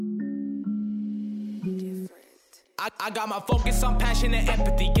I got my focus on passion and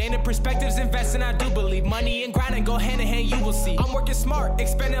empathy. Gaining perspectives, investing, I do believe. Money and grinding go hand in hand, you will see. I'm working smart,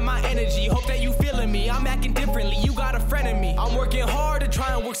 expending my energy. Hope that you feeling me, I'm acting differently. You got a friend in me. I'm working hard to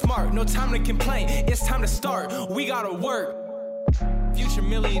try and work smart. No time to complain, it's time to start. We gotta work. Future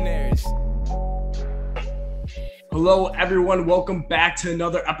millionaires. Hello, everyone. Welcome back to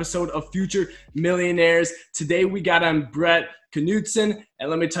another episode of Future Millionaires. Today, we got on Brett Knutson. And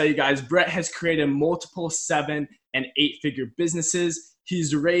let me tell you guys, Brett has created multiple 7- and 8-figure businesses.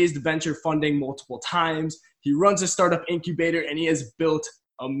 He's raised venture funding multiple times. He runs a startup incubator, and he has built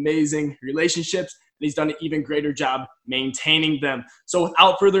amazing relationships. And he's done an even greater job maintaining them. So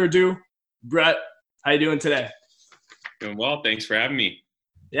without further ado, Brett, how you doing today? Doing well. Thanks for having me.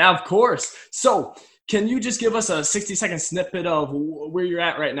 Yeah, of course. So can you just give us a 60-second snippet of where you're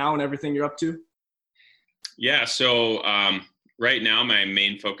at right now and everything you're up to? Yeah. So right now, my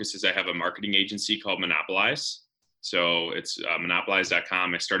main focus is I have a marketing agency called Monopolize. So it's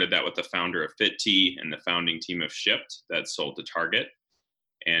monopolize.com. I started that with the founder of FitTea and the founding team of Shipped that sold to Target.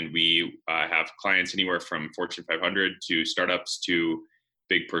 And we have clients anywhere from Fortune 500 to startups to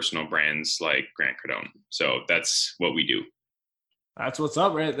big personal brands like Grant Cardone. So that's what we do. That's what's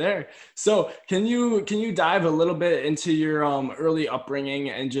up right there. So can you dive a little bit into your early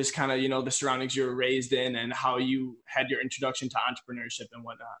upbringing and just kind of, the surroundings you were raised in and how you had your introduction to entrepreneurship and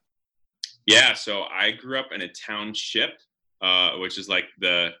whatnot? Yeah. So I grew up in a township, which is like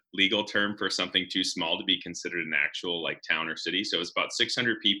the legal term for something too small to be considered an actual like town or city. So it was about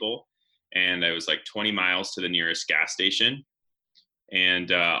 600 people, and I was like 20 miles to the nearest gas station.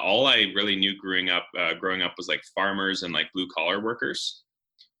 And all I really knew growing up was like farmers and like blue collar workers.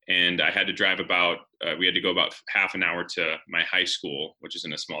 And I had to drive we had to go about half an hour to my high school, which is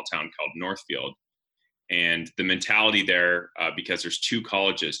in a small town called Northfield. And the mentality there, because there's two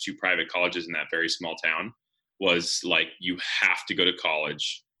private colleges in that very small town, was like, you have to go to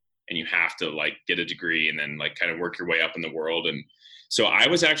college and you have to like get a degree and then like kind of work your way up in the world. And so I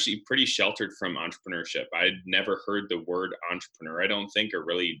was actually pretty sheltered from entrepreneurship. I'd never heard the word entrepreneur, I don't think, or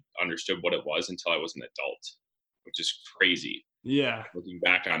really understood what it was until I was an adult, which is crazy. Yeah. Looking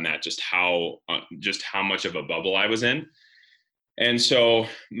back on that, just how much of a bubble I was in. And so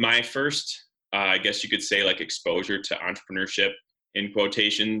my first, I guess you could say, like exposure to entrepreneurship in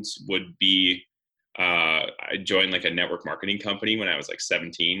quotations would be, I joined like a network marketing company when I was like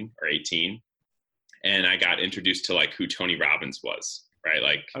 17 or 18. And I got introduced to like who Tony Robbins was, right?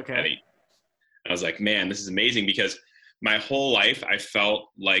 Like, okay. I was like, man, this is amazing, because my whole life I felt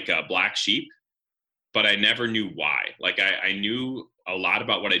like a black sheep, but I never knew why. Like I knew a lot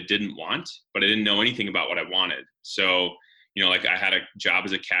about what I didn't want, but I didn't know anything about what I wanted. So, like I had a job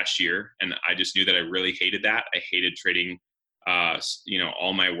as a cashier, and I just knew that I really hated that. I hated trading,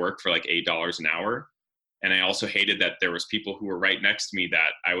 all my work for like $8 an hour. And I also hated that there was people who were right next to me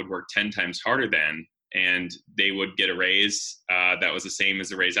that I would work 10 times harder than, and they would get a raise that was the same as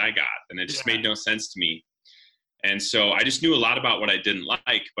the raise I got. And it just made no sense to me. And so I just knew a lot about what I didn't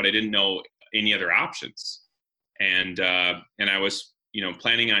like, but I didn't know any other options. And I was,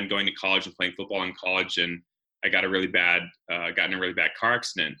 planning on going to college and playing football in college. And I got in a really bad car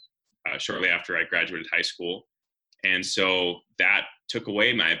accident shortly after I graduated high school. And so that took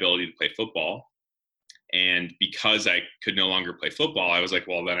away my ability to play football. And because I could no longer play football, I was like,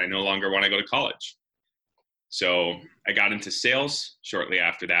 well, then I no longer want to go to college. So I got into sales shortly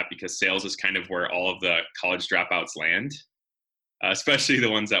after that, because sales is kind of where all of the college dropouts land, especially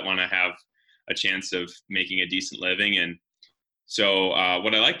the ones that want to have a chance of making a decent living. And so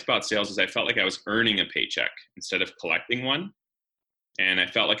what I liked about sales is I felt like I was earning a paycheck instead of collecting one. And I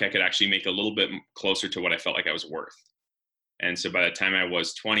felt like I could actually make a little bit closer to what I felt like I was worth. And so by the time I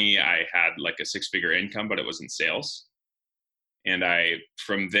was 20, I had like a 6-figure income, but it was in sales. And I,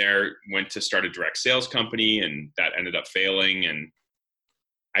 from there, went to start a direct sales company, and that ended up failing. And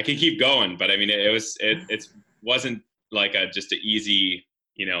I can keep going, but I mean, it wasn't like just an easy,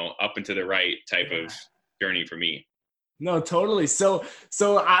 up and to the right type of journey for me. No, totally. So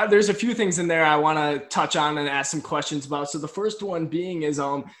there's a few things in there I want to touch on and ask some questions about. So the first one being is,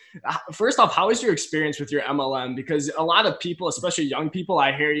 first off, how is your experience with your MLM? Because a lot of people, especially young people,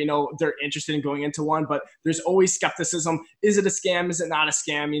 I hear, they're interested in going into one, but there's always skepticism. Is it a scam? Is it not a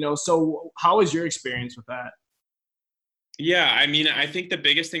scam? So how is your experience with that? Yeah. I mean, I think the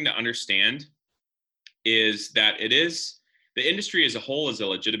biggest thing to understand is that the industry as a whole is a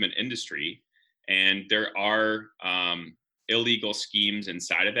legitimate industry. And there are illegal schemes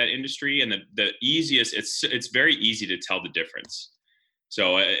inside of that industry. And it's very easy to tell the difference.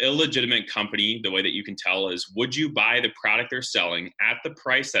 So an illegitimate company, the way that you can tell is, would you buy the product they're selling at the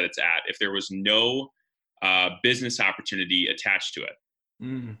price that it's at if there was no business opportunity attached to it.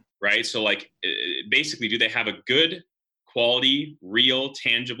 Mm. Right? So like basically, do they have a good quality, real,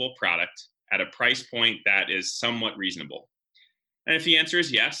 tangible product at a price point that is somewhat reasonable? And if the answer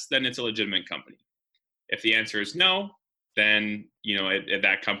is yes, then it's a legitimate company. If the answer is no, then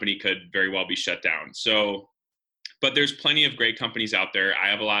that company could very well be shut down. So, but there's plenty of great companies out there.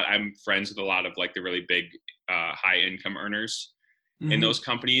 I'm friends with a lot of like the really big high income earners in those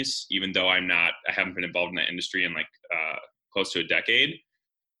companies, even though I haven't been involved in that industry in like close to a decade.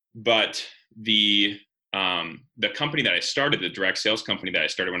 But the company that I started, the direct sales company that I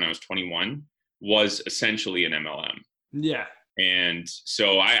started when I was 21, was essentially an MLM. Yeah. And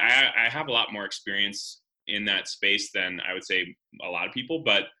so I have a lot more experience in that space than I would say a lot of people.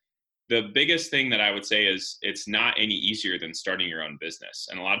 But the biggest thing that I would say is it's not any easier than starting your own business.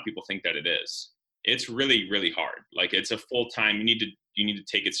 And a lot of people think that it is. It's really, really hard. Like it's a full-time, you need to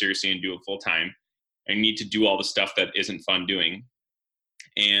take it seriously and do it full time, and you need to do all the stuff that isn't fun doing.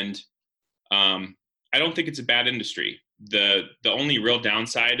 And I don't think it's a bad industry. The only real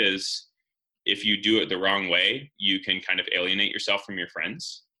downside is if you do it the wrong way, you can kind of alienate yourself from your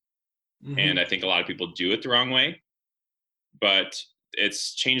friends. And I think a lot of people do it the wrong way, but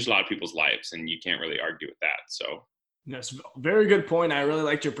it's changed a lot of people's lives, and you can't really argue with that. So that's a very good point. I really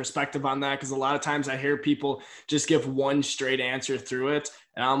liked your perspective on that, because a lot of times I hear people just give one straight answer through it.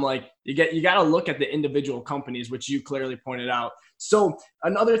 And I'm like, you got to look at the individual companies, which you clearly pointed out. So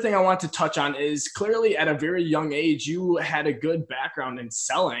another thing I want to touch on is clearly at a very young age, you had a good background in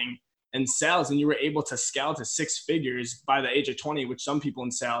selling and sales, and you were able to scale to 6 figures by the age of 20, which some people in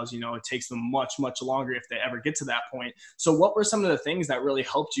sales, it takes them much, much longer if they ever get to that point. So what were some of the things that really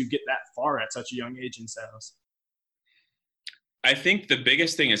helped you get that far at such a young age in sales? I think the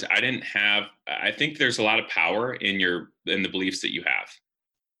biggest thing is I think there's a lot of power in the beliefs that you have.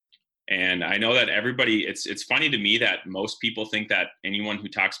 And I know that it's funny to me that most people think that anyone who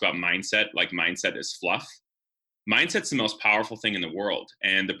talks about mindset, like mindset is fluff. Mindset's the most powerful thing in the world.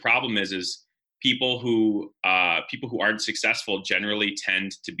 And the problem is people who aren't successful generally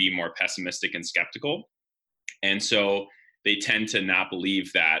tend to be more pessimistic and skeptical. And so they tend to not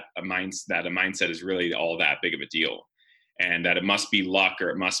believe that a mindset is really all that big of a deal, and that it must be luck or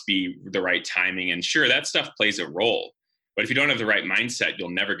it must be the right timing. And sure, that stuff plays a role. But if you don't have the right mindset, you'll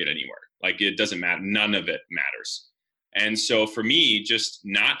never get anywhere. Like it doesn't matter. None of it matters. And so for me, just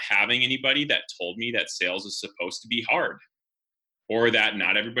not having anybody that told me that sales is supposed to be hard, or that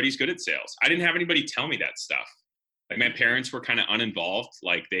not everybody's good at sales. I didn't have anybody tell me that stuff. Like my parents were kind of uninvolved.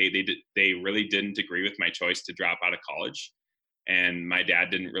 Like they really didn't agree with my choice to drop out of college. And my dad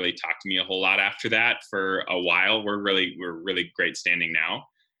didn't really talk to me a whole lot after that for a while. We're really great standing now.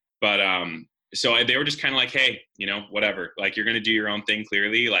 But so they were just kind of like, hey, whatever, like you're going to do your own thing,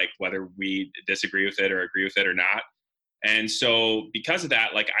 clearly, like whether we disagree with it or agree with it or not. And so because of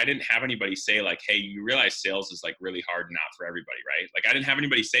that, like I didn't have anybody say like, hey, you realize sales is like really hard and not for everybody, right? Like I didn't have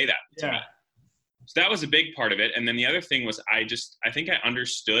anybody say that to me. So that was a big part of it. And then the other thing was I think I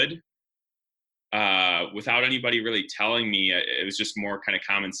understood without anybody really telling me. It was just more kind of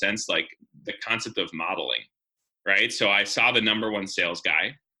common sense, like the concept of modeling, right? So I saw the number one sales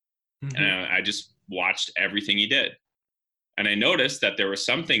guy, and I just watched everything he did. And I noticed that there were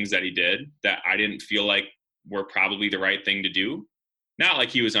some things that he did that I didn't feel like were probably the right thing to do. Not like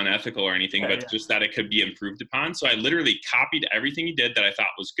he was unethical or anything, but just that it could be improved upon. So I literally copied everything he did that I thought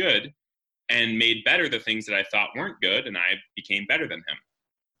was good and made better the things that I thought weren't good, and I became better than him.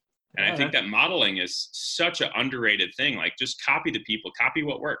 And I think that modeling is such an underrated thing. Like just copy the people, copy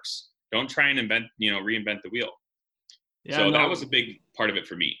what works. Don't try and reinvent the wheel. That was a big part of it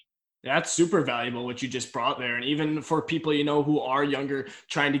for me. That's super valuable, what you just brought there. And even for people, who are younger,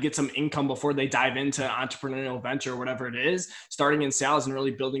 trying to get some income before they dive into entrepreneurial venture or whatever it is, starting in sales and really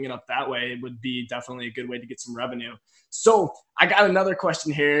building it up that way would be definitely a good way to get some revenue. So I got another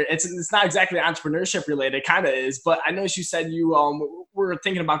question here. It's not exactly entrepreneurship related. It kind of is, but I noticed you said you were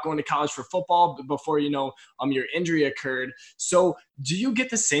thinking about going to college for football before, your injury occurred. So do you get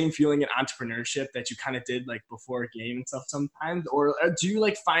the same feeling in entrepreneurship that you kind of did like before a game and stuff sometimes? Or do you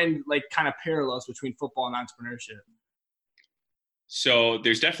like find like kind of parallels between football and entrepreneurship? So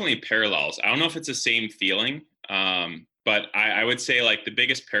there's definitely parallels. I don't know if it's the same feeling, but I would say like the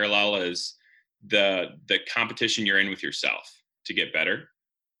biggest parallel is the competition you're in with yourself to get better.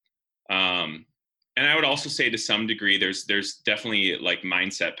 And I would also say to some degree, there's definitely like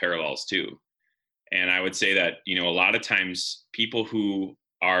mindset parallels too. And I would say that, a lot of times people who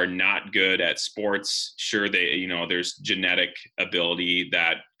are not good at sports, sure, there's genetic ability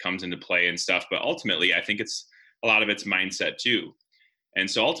that comes into play and stuff, but ultimately I think a lot of it's mindset too. And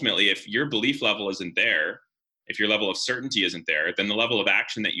so ultimately, if your belief level isn't there, if your level of certainty isn't there, then the level of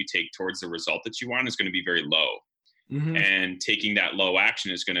action that you take towards the result that you want is going to be very low. Mm-hmm. And taking that low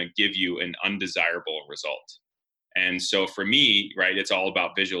action is going to give you an undesirable result. And so for me, right, it's all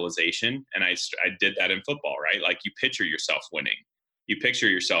about visualization. And I did that in football, right? Like you picture yourself winning, you picture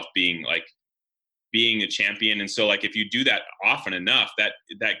yourself being a champion. And so like, if you do that often enough, that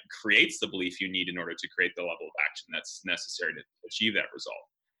creates the belief you need in order to create the level of action that's necessary to achieve that result.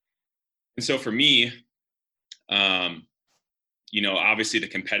 And so for me, obviously the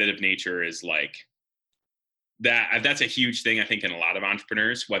competitive nature is like that's a huge thing, I think, in a lot of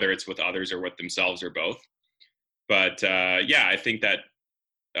entrepreneurs, whether it's with others or with themselves or both. But I think that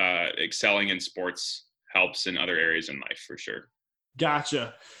excelling in sports helps in other areas in life for sure.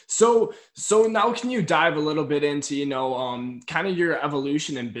 Gotcha. So now can you dive a little bit into, kind of your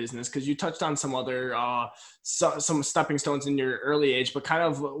evolution in business? Because you touched on some other, some stepping stones in your early age, but kind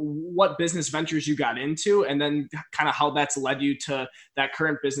of what business ventures you got into, and then kind of how that's led you to that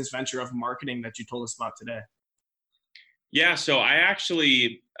current business venture of marketing that you told us about today. Yeah. So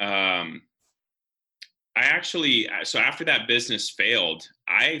so after that business failed,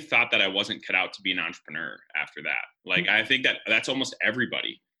 I thought that I wasn't cut out to be an entrepreneur after that. Like, I think that's almost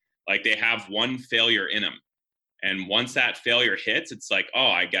everybody. Like, they have one failure in them. And once that failure hits, it's like, oh,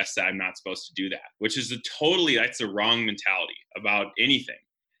 I guess I'm not supposed to do that, which is that's the wrong mentality about anything.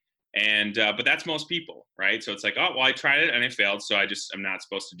 And, but that's most people, right? So it's like, oh, well, I tried it and I failed. So I'm not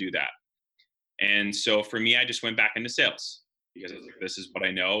supposed to do that. And so for me, I just went back into sales, because this is what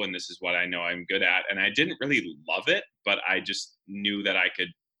I know and this is what I know I'm good at. And I didn't really love it, but I just knew that I could,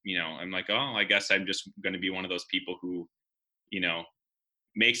 I'm like, oh, I guess I'm just going to be one of those people who,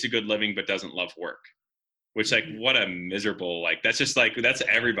 makes a good living but doesn't love work, which, like, what a miserable, like, that's just like, that's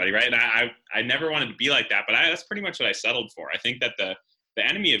everybody, right? And I never wanted to be like that, but that's pretty much what I settled for. I think that the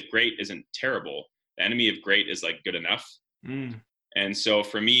enemy of great isn't terrible. The enemy of great is like good enough. And so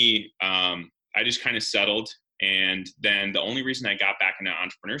for me, I just kind of settled. And then the only reason I got back into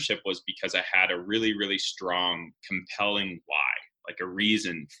entrepreneurship was because I had a really, really strong, compelling why, like a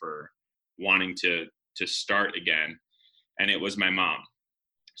reason for wanting to start again. And it was my mom.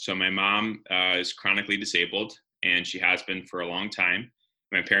 So my mom is chronically disabled, and she has been for a long time.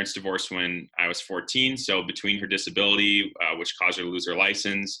 My parents divorced when I was 14. So between her disability, which caused her to lose her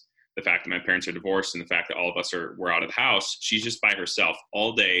license, the fact that my parents are divorced, and the fact that all of us were out of the house, she's just by herself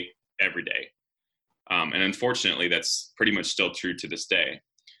all day, every day. And unfortunately, that's pretty much still true to this day.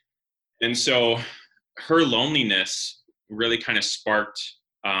 And so her loneliness really kind of sparked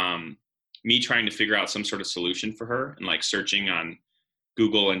me trying to figure out some sort of solution for her, and like searching on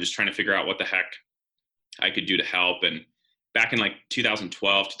Google and just trying to figure out what the heck I could do to help. And back in like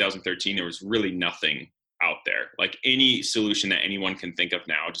 2012, 2013, there was really nothing out there. Like, any solution that anyone can think of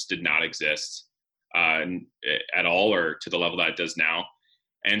now just did not exist at all, or to the level that it does now.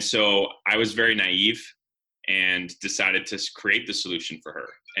 And so I was very naive and decided to create the solution for her.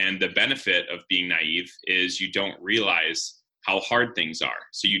 And the benefit of being naive is you don't realize how hard things are.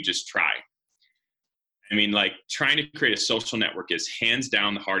 So you just try. I mean, like, trying to create a social network is hands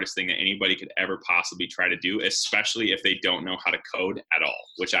down the hardest thing that anybody could ever possibly try to do, especially if they don't know how to code at all,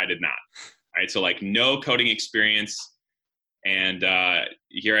 which I did not. Right. So like, no coding experience. And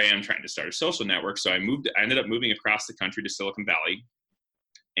here I am trying to start a social network. So I ended up moving across the country to Silicon Valley.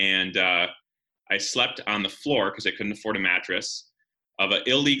 And I slept on the floor, because I couldn't afford a mattress, of an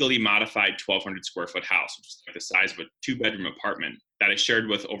illegally modified 1,200 square foot house, which is like the size of a 2-bedroom apartment, that I shared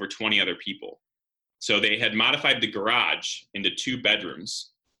with over 20 other people. So they had modified the garage into 2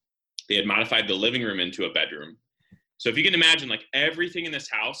 bedrooms. They had modified the living room into a bedroom. So if you can imagine, like, everything in this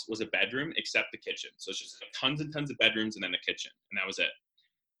house was a bedroom except the kitchen. So it's just like tons and tons of bedrooms and then the kitchen, and that was it.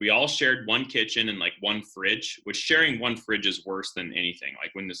 We all shared one kitchen and like one fridge, which sharing one fridge is worse than anything.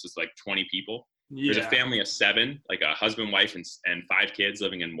 Like, when this was like 20 people, There's a family of 7, like a husband, wife, and 5 kids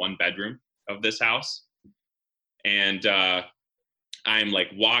living in one bedroom of this house. And I'm like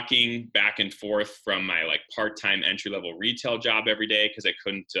walking back and forth from my like part-time entry-level retail job every day, because I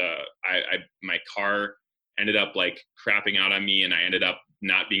couldn't, my car ended up like crapping out on me, and I ended up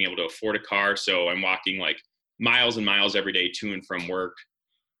not being able to afford a car. So I'm walking like miles and miles every day to and from work,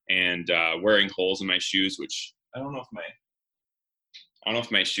 and wearing holes in my shoes, which I don't know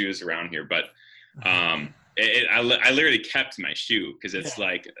if my shoe is around here, but I literally kept my shoe, because it's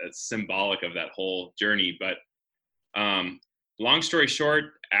like, it's symbolic of that whole journey. But long story short,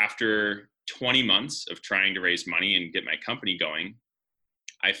 after 20 months of trying to raise money and get my company going,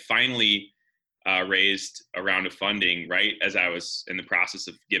 I finally raised a round of funding right as I was in the process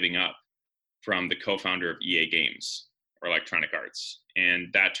of giving up, from the co-founder of EA Games. or electronic arts. And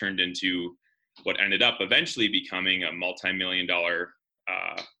that turned into what ended up eventually becoming a multi-million-dollar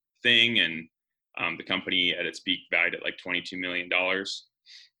thing. And the company at its peak valued at like $22 million.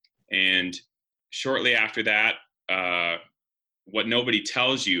 And shortly after that, what nobody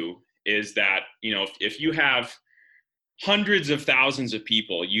tells you is that, if you have hundreds of thousands of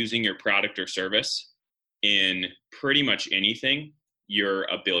people using your product or service in pretty much anything, you're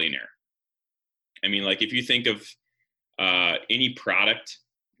a billionaire. I mean, like if you think of any product,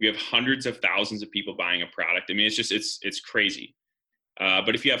 you have hundreds of thousands of people buying a product. I mean, it's crazy.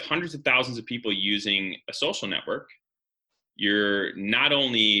 But if you have hundreds of thousands of people using a social network, you're not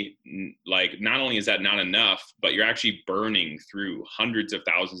only is that not enough, but you're actually burning through hundreds of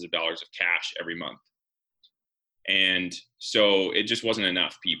thousands of dollars of cash every month. And so it just wasn't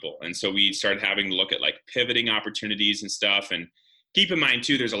enough people. And so we started having to look at like pivoting opportunities and stuff. And keep in mind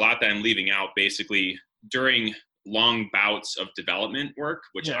too, there's a lot that I'm leaving out. Basically, during long bouts of development work,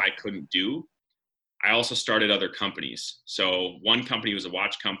 which I couldn't do, I also started other companies. So one company was a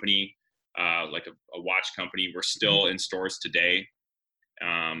watch company, like a watch company. We're still in stores today.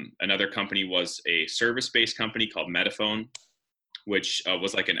 Another company was a service-based company called Metaphone, which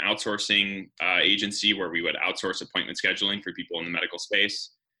was like an outsourcing agency where we would outsource appointment scheduling for people in the medical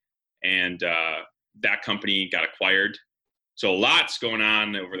space. And that company got acquired. So lots going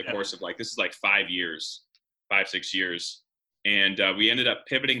on over the course of this is like 5 6 years. And we ended up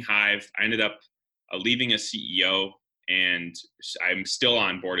pivoting Hive. I ended up leaving as CEO, and I'm still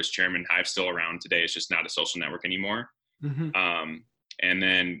on board as chairman. Hive's still around today. It's just not a social network anymore. And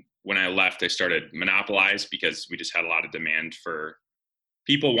then when I left, I started Monopolize because we just had a lot of demand for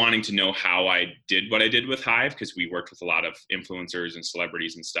people wanting to know how I did what I did with Hive, because we worked with a lot of influencers and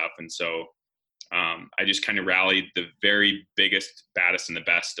celebrities and stuff. And so I just kind of rallied the very biggest, baddest, and the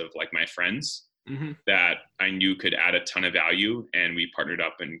best of like my friends that I knew could add a ton of value. And we partnered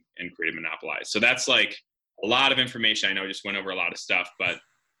up and created Monopolize. So that's like a lot of information. I know I just went over a lot of stuff, but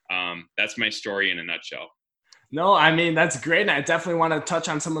that's my story in a nutshell. No, I mean, that's great. And I definitely want to touch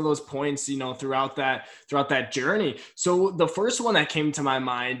on some of those points, throughout that journey. So the first one that came to my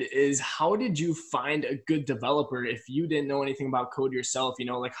mind is, how did you find a good developer if you didn't know anything about code yourself?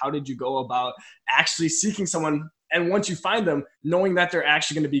 How did you go about actually seeking someone? And once you find them, knowing that they're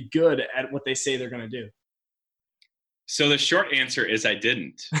actually going to be good at what they say they're going to do. So the short answer is I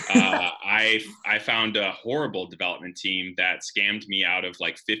didn't. I found a horrible development team that scammed me out of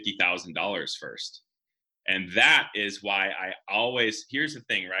like $50,000 first. And that is why here's the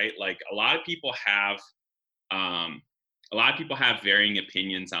thing, right? Like a lot of people have varying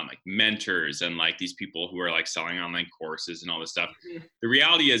opinions on like mentors and like these people who are like selling online courses and all this stuff. The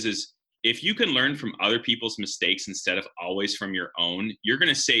reality is if you can learn from other people's mistakes instead of always from your own, you're going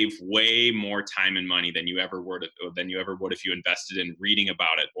to save way more time and money than you ever would if you invested in reading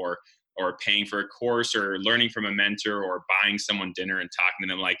about it or paying for a course or learning from a mentor or buying someone dinner and talking to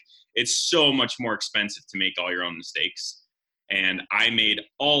them. Like, it's so much more expensive to make all your own mistakes. And I made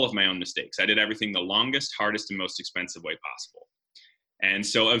all of my own mistakes. I did everything the longest, hardest, and most expensive way possible. And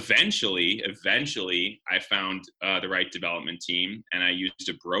so eventually I found the right development team, and I used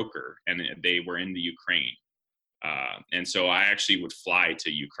a broker, and they were in the Ukraine. And so I actually would fly to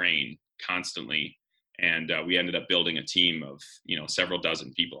Ukraine constantly. And we ended up building a team of, several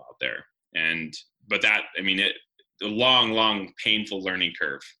dozen people out there. But that, I mean, a long, painful learning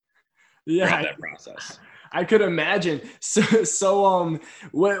curve throughout that process. I could imagine. So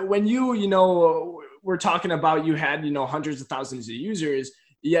when you, we're talking about, you had, hundreds of thousands of users,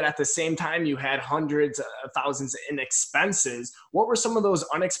 yet at the same time, you had hundreds of thousands in expenses. What were some of those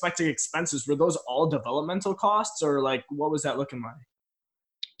unexpected expenses? Were those all developmental costs, or like, what was that looking like?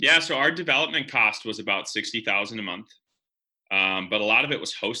 Yeah, so our development cost was about $60,000 a month, but a lot of it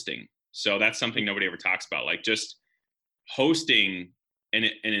was hosting. So that's something nobody ever talks about, like just hosting an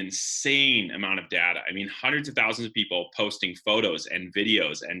insane amount of data. I mean, hundreds of thousands of people posting photos and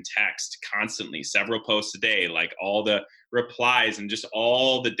videos and text constantly, several posts a day, like all the replies and just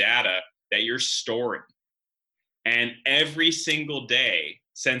all the data that you're storing. And every single day,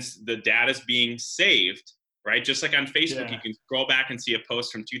 since the data's being saved, right? Just like on Facebook, you can scroll back and see a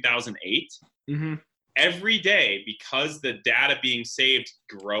post from 2008. Every day, because the data being saved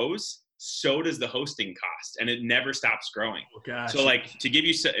grows, so does the hosting cost, and it never stops growing. So like, to give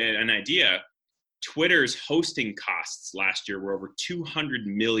you an idea, Twitter's hosting costs last year were over $200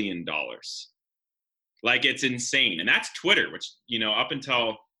 million. Like, it's insane. And that's Twitter, which, up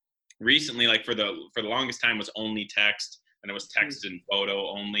until recently, like for the longest time was only text, and it was text and photo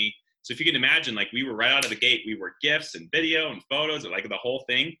only. So if you can imagine, like, we were right out of the gate, we were GIFs and video and photos, like the whole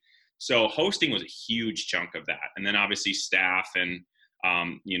thing. So hosting was a huge chunk of that. And then obviously staff and,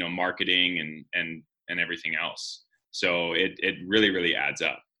 marketing and everything else. So it really, really adds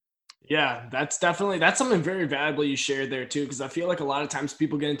up. Yeah, that's something very valuable you shared there too, because I feel like a lot of times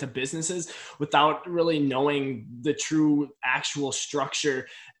people get into businesses without really knowing the true actual structure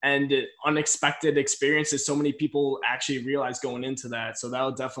and unexpected experiences so many people actually realize going into that. So that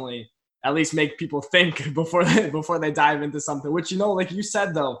will definitely at least make people think before they dive into something, which, like you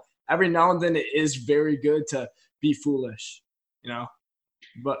said, though, every now and then it is very good to be foolish,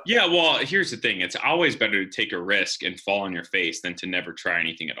 But yeah, well, here's the thing. It's always better to take a risk and fall on your face than to never try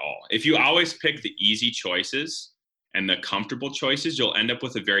anything at all. If you always pick the easy choices and the comfortable choices, you'll end up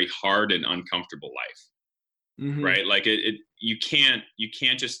with a very hard and uncomfortable life. mm-hmm. Right? Like you can't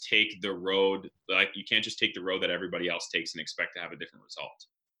just take the road, that everybody else takes and expect to have a different result.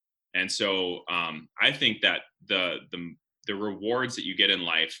 And so I think that the rewards that you get in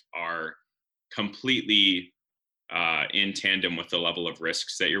life are completely in tandem with the level of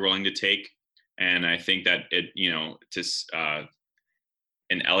risks that you're willing to take. And I think that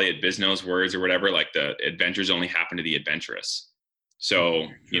in Elliot Bisnow's words or whatever, like the adventures only happen to the adventurous. So,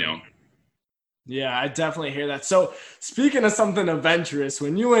 Yeah, I definitely hear that. So speaking of something adventurous,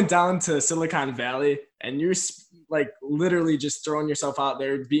 when you went down to Silicon Valley and you're like literally just throwing yourself out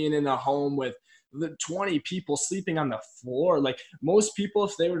there, being in a home with the 20 people sleeping on the floor, like most people,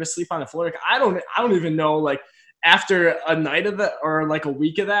 if they were to sleep on the floor, like I don't even know, like after a night of that or like a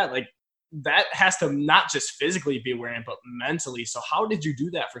week of that, like that has to not just physically be wearing, but mentally. So how did you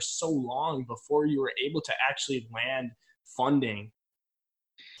do that for so long before you were able to actually land funding?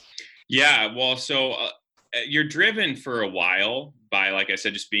 Yeah, well, so you're driven for a while by, like I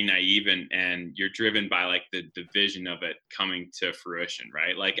said, just being naive, and you're driven by like the vision of it coming to fruition,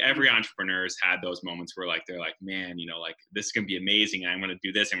 right? Like every entrepreneur has had those moments where like they're like, man, like this is gonna be amazing. I'm gonna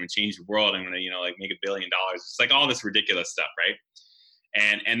do this. I'm gonna change the world. I'm gonna like make $1 billion. It's like all this ridiculous stuff, right?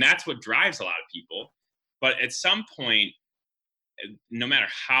 And that's what drives a lot of people. But at some point, no matter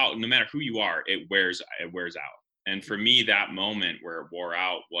who you are, it wears out. And for me, that moment where it wore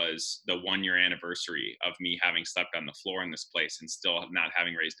out was the 1-year anniversary of me having slept on the floor in this place and still not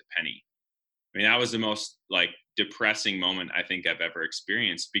having raised a penny. I mean, that was the most like depressing moment I think I've ever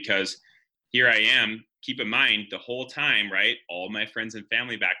experienced, because here I am, keep in mind the whole time, right? All my friends and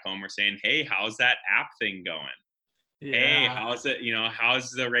family back home were saying, hey, how's that app thing going? Yeah. Hey, how's it, how's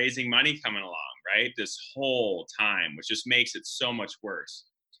the raising money coming along, right? This whole time, which just makes it so much worse.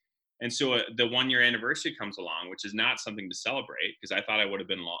 And so the 1-year anniversary comes along, which is not something to celebrate because I thought I would have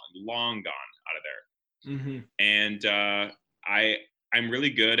been long gone out of there. Mm-hmm. And I'm really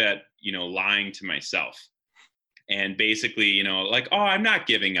good at, lying to myself and basically, like, oh, I'm not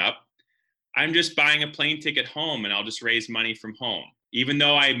giving up. I'm just buying a plane ticket home and I'll just raise money from home. Even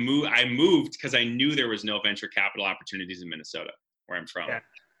though I moved because I knew there was no venture capital opportunities in Minnesota where I'm from. Yeah.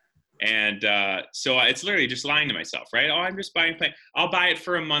 And so it's literally just lying to myself, right? Oh, I'm just buying a plane. I'll buy it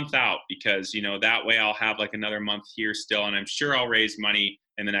for a month out because, that way I'll have like another month here still. And I'm sure I'll raise money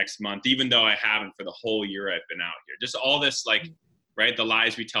in the next month, even though I haven't for the whole year I've been out here. Just all this, like, right, the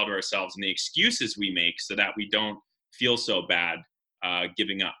lies we tell to ourselves and the excuses we make so that we don't feel so bad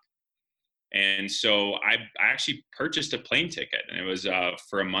giving up. And so I actually purchased a plane ticket, and it was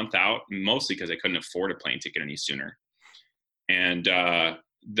for a month out, mostly because I couldn't afford a plane ticket any sooner. And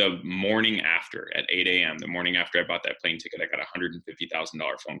the morning after, at 8 a.m., the morning after I bought that plane ticket, I got a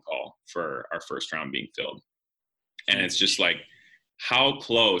 $150,000 phone call for our first round being filled. And it's just like, how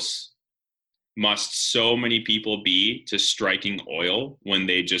close must so many people be to striking oil when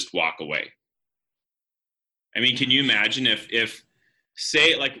they just walk away? I mean, can you imagine if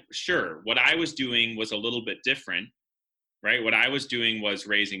say, like, sure, what I was doing was a little bit different, right? What I was doing was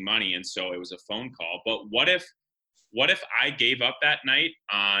raising money, and so it was a phone call. But what if I gave up that night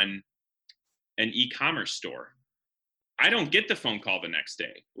on an e-commerce store? I don't get the phone call the next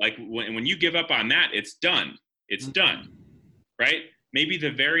day. Like when you give up on that, it's done. It's done, right? Maybe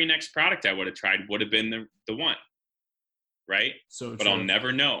the very next product I would have tried would have been the one, right? But I'll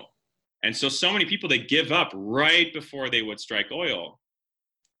never know. And so many people, they give up right before they would strike oil.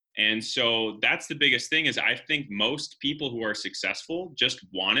 And so that's the biggest thing, is I think most people who are successful just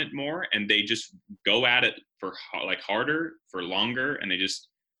want it more, and they just go at it for like harder, for longer, and they just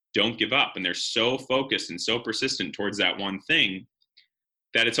don't give up. And they're so focused and so persistent towards that one thing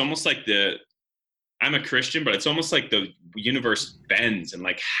that it's almost like I'm a Christian, but it's almost like the universe bends and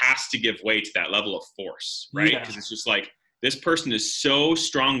like has to give way to that level of force, right? Because it's just like, this person is so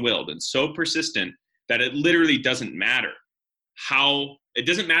strong-willed and so persistent that it literally doesn't matter it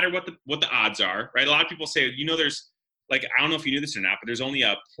doesn't matter what the odds are, right? A lot of people say, there's like, I don't know if you knew this or not, but there's only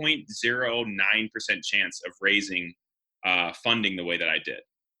a 0.09% chance of raising funding the way that I did.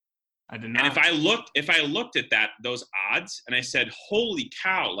 I did not. And if I looked at those odds and I said, holy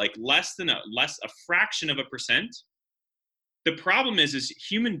cow, like a fraction of a percent, the problem is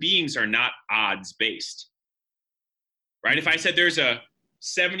human beings are not odds based, right? If I said there's a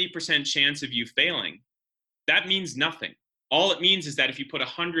 70% chance of you failing, that means nothing. All it means is that if you put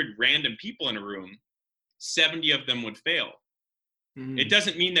 100 random people in a room, 70 of them would fail. It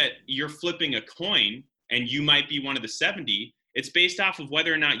doesn't mean that you're flipping a coin and you might be one of the 70. It's based off of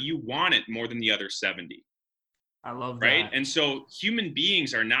whether or not you want it more than the other 70. I love that. Right? And so human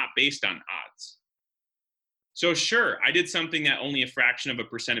beings are not based on odds. So sure, I did something that only a fraction of a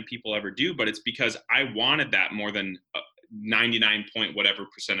percent of people ever do, but it's because I wanted that more than 99 point whatever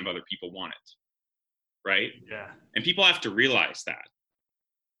percent of other people want it. Right? Yeah. And people have to realize that.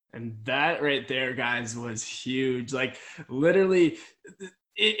 And that right there, guys, was huge. Like, literally,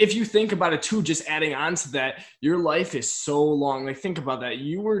 if you think about it too, just adding on to that, your life is so long. Like, think about that.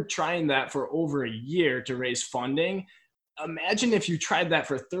 You were trying that for over a year to raise funding. Imagine if you tried that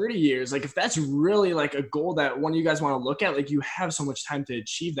for 30 years. Like, if that's really like a goal that one of you guys want to look at, like, you have so much time to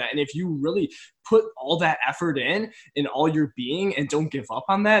achieve that. And if you really put all that effort in all your being and don't give up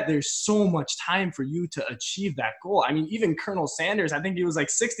on that, there's so much time for you to achieve that goal. I mean, even Colonel Sanders, I think he was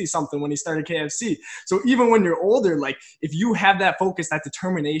like 60 something when he started KFC. So even when you're older, like, if you have that focus, that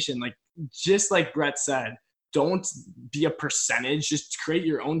determination, like, just like Brett said, don't be a percentage. Just create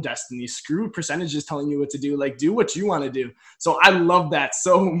your own destiny. Screw percentages telling you what to do. Like, do what you want to do. So I love that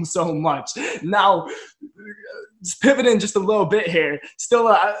so much. Now, just pivoting just a little bit here.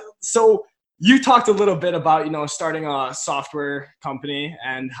 Still, so you talked a little bit about, starting a software company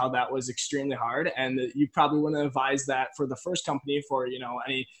and how that was extremely hard. And you probably wouldn't advise that for the first company for,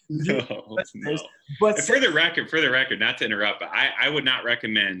 any. No. But for the record, not to interrupt, but I would not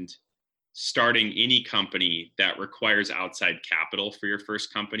recommend starting any company that requires outside capital for your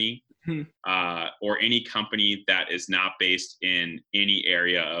first company, or any company that is not based in any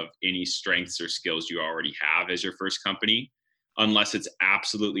area of any strengths or skills you already have as your first company, unless it's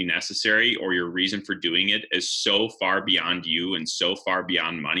absolutely necessary or your reason for doing it is so far beyond you and so far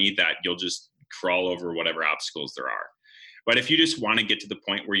beyond money that you'll just crawl over whatever obstacles there are. But if you just want to get to the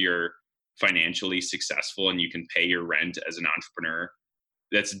point where you're financially successful and you can pay your rent as an entrepreneur,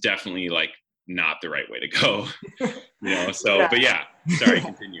 that's definitely like not the right way to go, so, yeah. But yeah, sorry,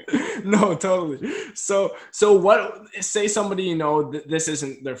 continue. No, totally. So what, say somebody, this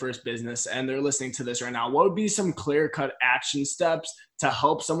isn't their first business and they're listening to this right now, what would be some clear cut action steps to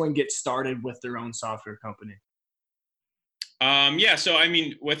help someone get started with their own software company? So, I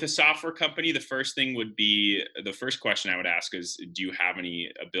mean, with a software company, the first question I would ask is, do you have any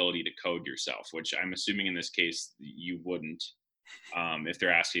ability to code yourself? Which I'm assuming in this case, you wouldn't. If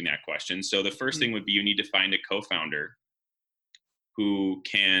they're asking that question. So the first thing would be you need to find a co-founder who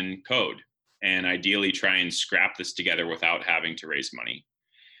can code and ideally try and scrap this together without having to raise money.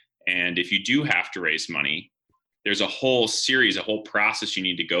 And if you do have to raise money, there's a whole process you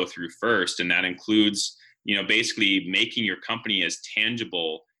need to go through first. And that includes, basically making your company as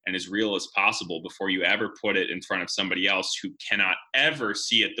tangible and as real as possible before you ever put it in front of somebody else who cannot ever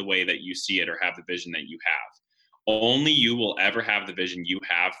see it the way that you see it or have the vision that you have. Only you will ever have the vision you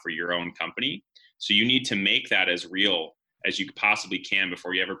have for your own company. So you need to make that as real as you possibly can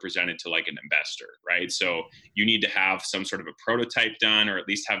before you ever present it to like an investor, right? So you need to have some sort of a prototype done, or at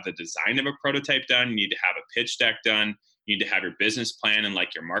least have the design of a prototype done. You need to have a pitch deck done. You need to have your business plan and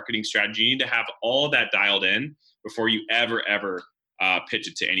like your marketing strategy. You need to have all that dialed in before you ever pitch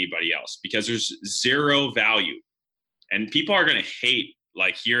it to anybody else, because there's zero value. And people are going to hate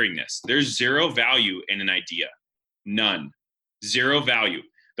like hearing this. There's zero value in an idea. None. Zero value.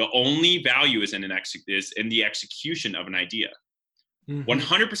 The only value is in the execution of an idea.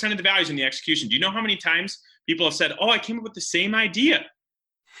 100% of the value is in the execution. Do you know how many times people have said, "Oh, I came up with the same idea"?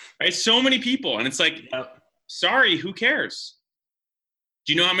 Right? So many people, and it's like, sorry, who cares?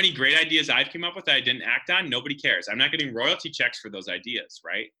 Do you know how many great ideas I've come up with that I didn't act on? Nobody cares. I'm not getting royalty checks for those ideas,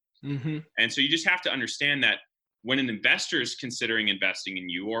 right? And so you just have to understand that when an investor is considering investing in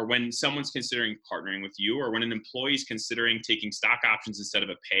you, or when someone's considering partnering with you, or when an employee is considering taking stock options instead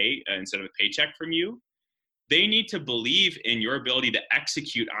of a paycheck from you, they need to believe in your ability to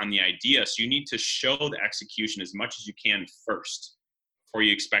execute on the idea. So you need to show the execution as much as you can first before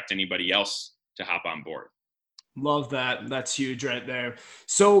you expect anybody else to hop on board. Love that. That's huge right there.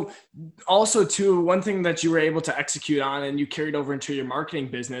 So also too, one thing that you were able to execute on and you carried over into your marketing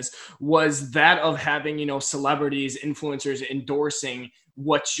business was that of having, celebrities, influencers endorsing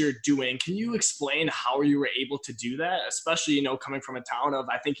what you're doing. Can you explain how you were able to do that? Especially, coming from a town of,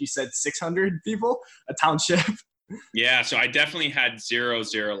 I think you said 600 people, a township. Yeah, so I definitely had zero,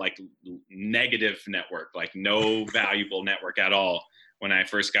 like negative network, like no valuable network at all when I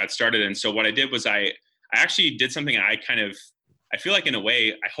first got started. And so what I did was I actually did something I feel like in a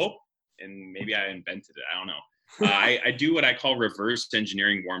way, I hope, and maybe I invented it, I don't know. I do what I call reverse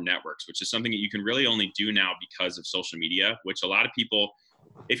engineering warm networks, which is something that you can really only do now because of social media, which a lot of people,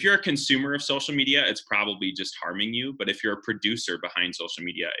 if you're a consumer of social media, it's probably just harming you. But if you're a producer behind social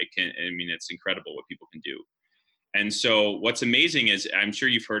media, it's incredible what people can do. And so what's amazing is I'm sure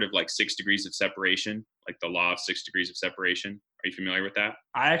you've heard of like 6 degrees of separation, like the law of 6 degrees of separation. Are you familiar with that?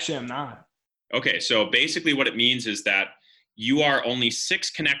 I actually am not. Okay. So basically what it means is that you are only 6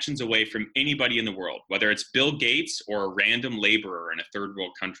 connections away from anybody in the world, whether it's Bill Gates or a random laborer in a third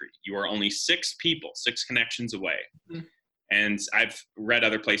world country. You are only 6 people, 6 connections away. Mm-hmm. And I've read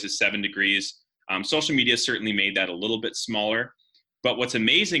other places, 7 degrees. Social media certainly made that a little bit smaller. But what's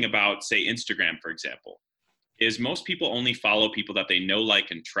amazing about, say, Instagram, for example, is most people only follow people that they know,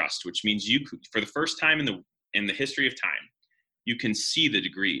 like, and trust, which means you, for the first time in the history of time, you can see the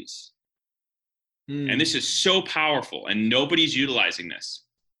degrees. And this is so powerful, and nobody's utilizing this.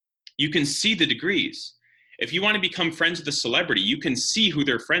 You can see the degrees. If you want to become friends with a celebrity, you can see who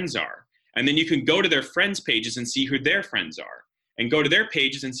their friends are. And then you can go to their friends' pages and see who their friends are, and go to their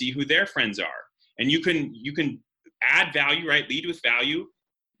pages and see who their friends are. And you can add value, right? Lead with value,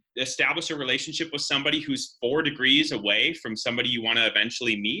 establish a relationship with somebody who's 4 degrees away from somebody you want to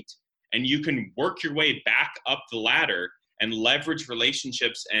eventually meet. And you can work your way back up the ladder and leverage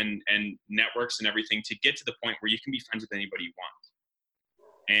relationships and networks and everything to get to the point where you can be friends with anybody you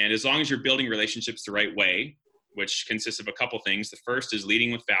want. And as long as you're building relationships the right way, which consists of a couple things. The first is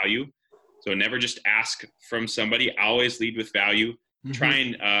leading with value. So never just ask from somebody, always lead with value. Mm-hmm. Try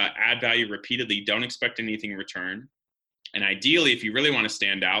and add value repeatedly. Don't expect anything in return. And ideally, if you really want to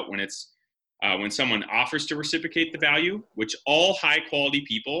stand out, when someone offers to reciprocate the value, which all high quality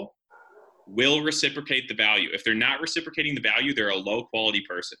people will reciprocate the value. If they're not reciprocating the value, they're a low quality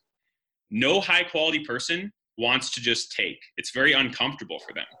person. No high quality person wants to just take. It's very uncomfortable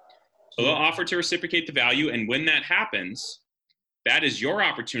for them. So they'll offer to reciprocate the value. And when that happens, that is your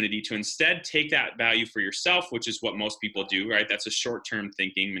opportunity to instead take that value for yourself, which is what most people do, right? That's a short-term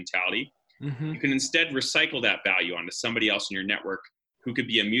thinking mentality. Mm-hmm. You can instead recycle that value onto somebody else in your network who could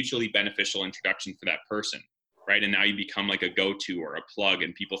be a mutually beneficial introduction for that person, right? And now you become like a go-to or a plug,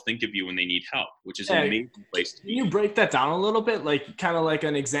 and people think of you when they need help, which is an amazing place to be. Can you break that down a little bit? Like kind of like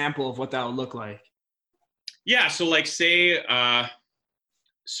an example of what that would look like. Yeah. So like say,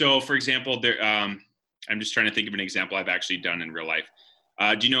 so for example, there, I'm just trying to think of an example I've actually done in real life.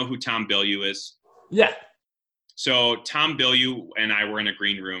 Do you know who Tom Bilyeu is? Yeah. So Tom Bilyeu and I were in a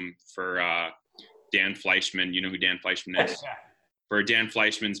green room for Dan Fleischman. You know who Dan Fleischman is? Yeah. For Dan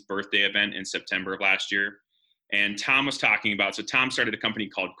Fleischman's birthday event in September of last year. And Tom was talking about, so Tom started a company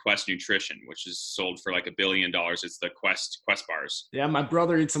called Quest Nutrition, which is sold for like $1 billion. It's the Quest bars. Yeah, my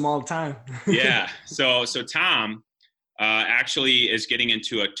brother eats them all the time. Yeah. So Tom actually is getting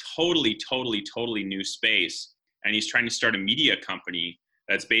into a totally new space. And he's trying to start a media company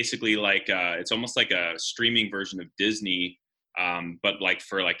that's basically like, it's almost like a streaming version of Disney, but like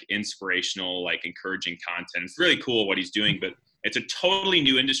for like inspirational, like encouraging content. It's really cool what he's doing, but it's a totally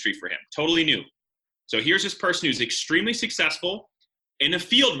new industry for him, totally new. So here's this person who's extremely successful in a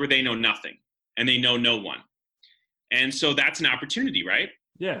field where they know nothing and they know no one. And so that's an opportunity, right?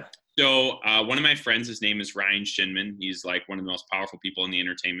 Yeah. So one of my friends, his name is Ryan Shinman. He's like one of the most powerful people in the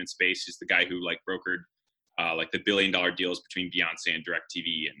entertainment space. He's the guy who like brokered like the $1 billion deals between Beyonce and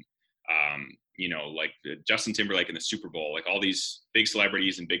DirecTV and, you know, like Justin Timberlake in the Super Bowl, like all these big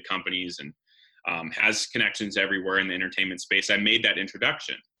celebrities and big companies, and has connections everywhere in the entertainment space. I made that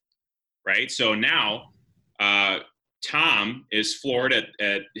introduction. Right. So now Tom is floored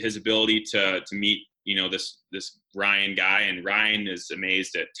at his ability to meet, you know, this Ryan guy, and Ryan is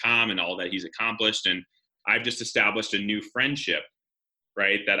amazed at Tom and all that he's accomplished. And I've just established a new friendship,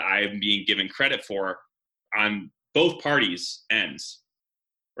 right, that I'm being given credit for on both parties' ends.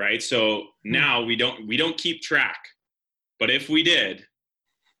 Right. So now we don't keep track. But if we did,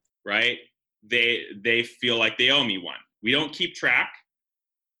 right, they feel like they owe me one. We don't keep track.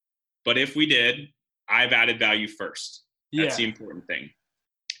 But if we did, I've added value first. That's the important thing.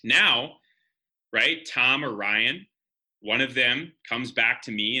 Now, right, Tom or Ryan, one of them comes back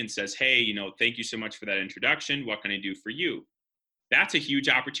to me and says, hey, you know, thank you so much for that introduction. What can I do for you? That's a huge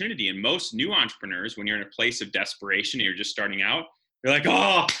opportunity. And most new entrepreneurs, when you're in a place of desperation and you're just starting out, you're like,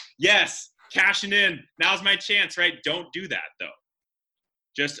 oh, yes, cashing in. Now's my chance, right? Don't do that, though.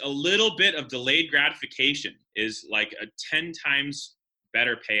 Just a little bit of delayed gratification is like a 10 times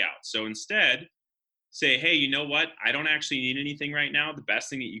better payout. So instead, say, hey, you know what? I don't actually need anything right now. The best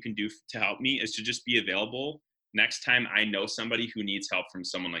thing that you can do to help me is to just be available next time I know somebody who needs help from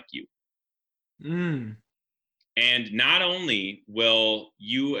someone like you. And not only will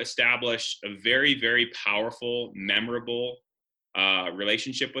you establish a very, very powerful, memorable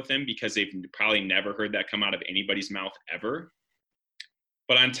relationship with them, because they've probably never heard that come out of anybody's mouth ever.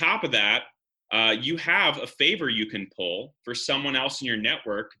 But on top of that, you have a favor you can pull for someone else in your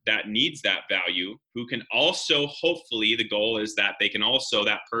network that needs that value, who can also, hopefully, the goal is that they can also,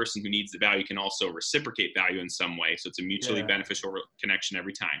 that person who needs the value can also reciprocate value in some way. So it's a mutually beneficial connection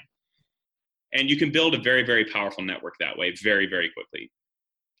every time. And you can build a very, very powerful network that way very, very quickly.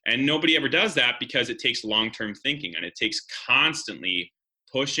 And nobody ever does that because it takes long-term thinking, and it takes constantly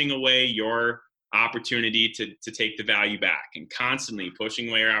pushing away your opportunity to take the value back, and constantly pushing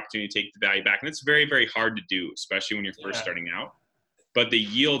away your opportunity to take the value back. And it's very, very hard to do, especially when you're first starting out. But the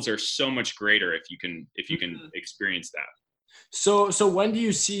yields are so much greater if you can experience that. So when do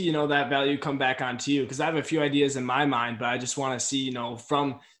you see, you know, that value come back onto you? Because I have a few ideas in my mind, but I just want to see, you know,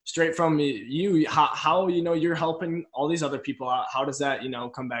 straight from you, how you know you're helping all these other people out. How does that, you know,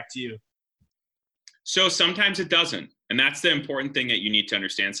 come back to you? So sometimes it doesn't. And that's the important thing that you need to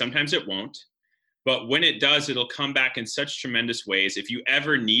understand. Sometimes it won't. But when it does, it'll come back in such tremendous ways. If you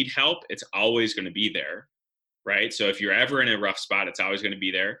ever need help, it's always going to be there, right? So if you're ever in a rough spot, it's always going to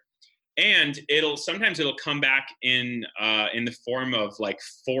be there. And sometimes it'll come back in the form of like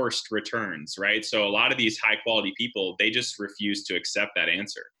forced returns, right? So a lot of these high quality people, they just refuse to accept that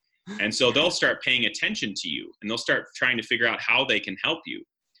answer. And so they'll start paying attention to you, and they'll start trying to figure out how they can help you.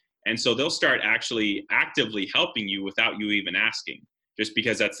 And so they'll start actually actively helping you without you even asking, just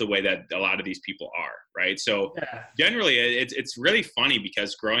because that's the way that a lot of these people are, right? So generally it's really funny,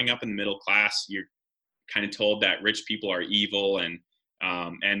 because growing up in the middle class, you're kind of told that rich people are evil. And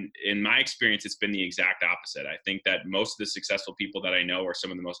in my experience, it's been the exact opposite. I think that most of the successful people that I know are some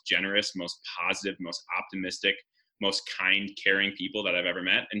of the most generous, most positive, most optimistic, most kind, caring people that I've ever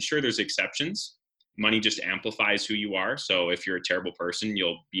met. And sure, there's exceptions. Money just amplifies who you are. So if you're a terrible person,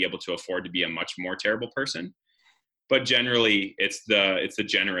 you'll be able to afford to be a much more terrible person. But generally, it's the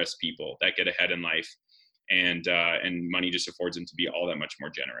generous people that get ahead in life, and money just affords them to be all that much more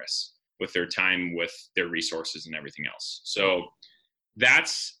generous with their time, with their resources, and everything else. So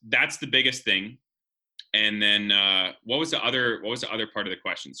that's the biggest thing. And then what was the other part of the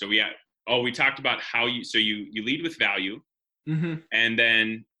question? So we talked about how you lead with value, and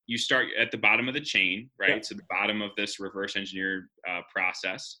then you start at the bottom of the chain, right? So the bottom of this reverse engineer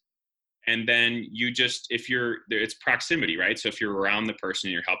process. And then it's proximity, right? So if you're around the person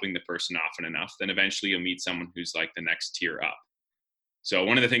and you're helping the person often enough, then eventually you'll meet someone who's like the next tier up. So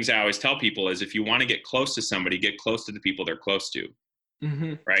one of the things I always tell people is, if you want to get close to somebody, get close to the people they're close to,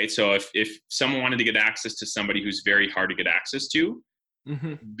 right? So if someone wanted to get access to somebody who's very hard to get access to,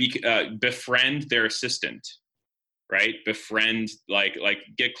 befriend their assistant, right? Befriend, like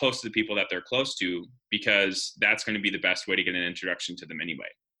get close to the people that they're close to, because that's going to be the best way to get an introduction to them anyway.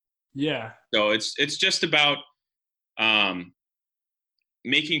 Yeah. So it's just about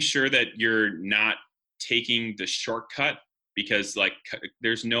making sure that you're not taking the shortcut, because like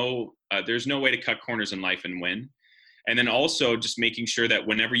there's no way to cut corners in life and win. And then also just making sure that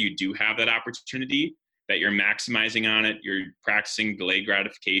whenever you do have that opportunity, that you're maximizing on it, you're practicing delayed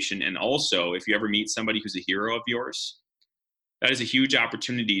gratification. And also, if you ever meet somebody who's a hero of yours, that is a huge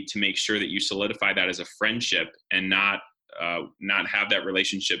opportunity to make sure that you solidify that as a friendship, and not have that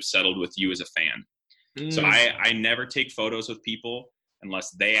relationship settled with you as a fan. So I never take photos with people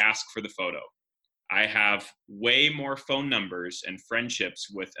unless they ask for the photo. I have way more phone numbers and friendships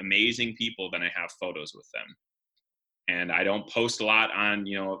with amazing people than I have photos with them. And I don't post a lot on,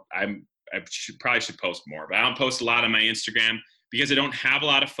 probably should post more, but I don't post a lot on my Instagram, because I don't have a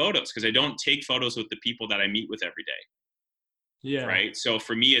lot of photos, because I don't take photos with the people that I meet with every day. Yeah. Right. So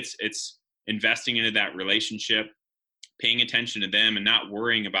for me, it's investing into that relationship, paying attention to them, and not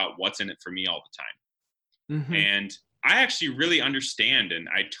worrying about what's in it for me all the time. And I actually really understand, and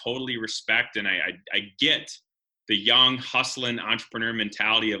I totally respect, and I get the young hustling entrepreneur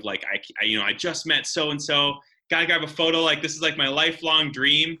mentality of like, I just met so-and-so, gotta grab a photo. Like, this is like my lifelong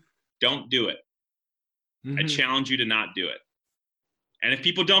dream. Don't do it. I challenge you to not do it. And if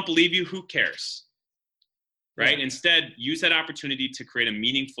people don't believe you, who cares? right? Instead, use that opportunity to create a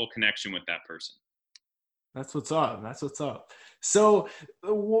meaningful connection with that person. That's what's up. That's what's up. So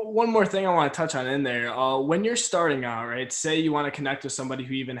one more thing I want to touch on in there. When you're starting out, right, say you want to connect with somebody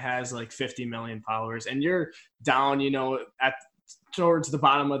who even has like 50 million followers and you're down, at towards the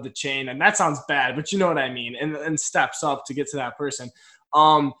bottom of the chain, and that sounds bad, but you know what I mean, and steps up to get to that person.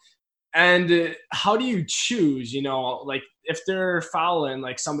 And how do you choose, like if they're following,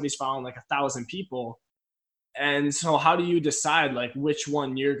 like somebody's following like 1,000 people, and so how do you decide like which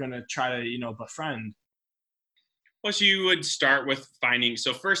one you're going to try to, befriend? Well, so you would start with finding,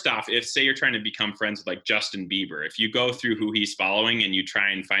 so first off, if say you're trying to become friends with like Justin Bieber, if you go through who he's following and you try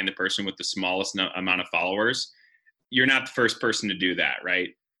and find the person with the smallest amount of followers, you're not the first person to do that, right?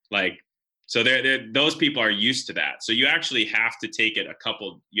 Like, so those people are used to that. So you actually have to take a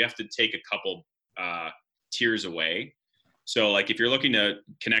couple tiers away. So like if you're looking to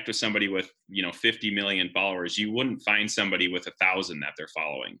connect with somebody with, 50 million followers, you wouldn't find somebody with 1,000 that they're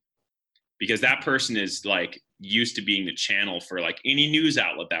following, because that person is like used to being the channel for like any news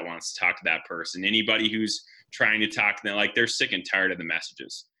outlet that wants to talk to that person, anybody who's trying to talk to them, like they're sick and tired of the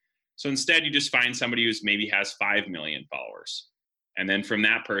messages. So instead you just find somebody who's maybe has 5 million followers. And then from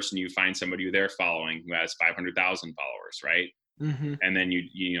that person, you find somebody who they're following who has 500,000 followers, right? Mm-hmm. And then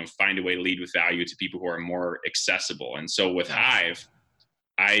you find a way to lead with value to people who are more accessible. And so with Hive,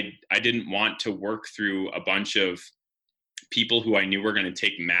 I didn't want to work through a bunch of people who I knew were going to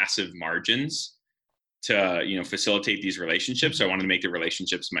take massive margins to, facilitate these relationships. So I wanted to make the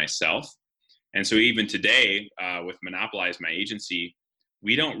relationships myself. And so even today, with Monopolize, my agency,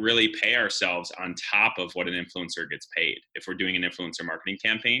 we don't really pay ourselves on top of what an influencer gets paid if we're doing an influencer marketing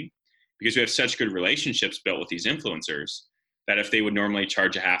campaign, because we have such good relationships built with these influencers that if they would normally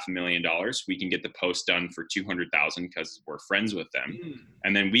charge $500,000, we can get the post done for $200,000 because we're friends with them.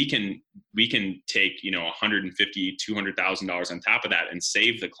 And then we can take, $150,000, $200,000 on top of that and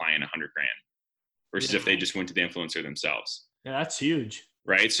save the client $100,000 versus if they just went to the influencer themselves. Yeah, that's huge.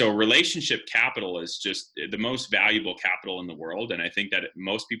 Right. So relationship capital is just the most valuable capital in the world. And I think that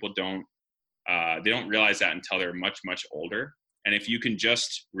most people don't realize that until they're much, much older. And if you can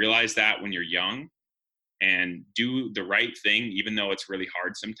just realize that when you're young and do the right thing, even though it's really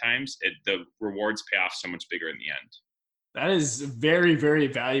hard sometimes, the rewards pay off so much bigger in the end. That is very, very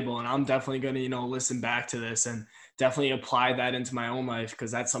valuable. And I'm definitely going to, listen back to this and definitely apply that into my own life,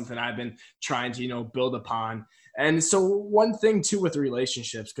 because that's something I've been trying to, build upon. And so one thing too with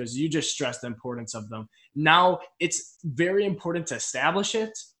relationships, because you just stressed the importance of them. Now it's very important to establish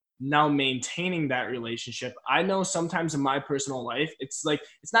it. Now maintaining that relationship. I know sometimes in my personal life, it's like,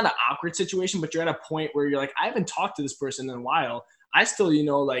 it's not an awkward situation, but you're at a point where you're like, I haven't talked to this person in a while. I still,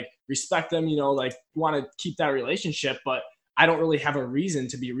 respect them, want to keep that relationship, but I don't really have a reason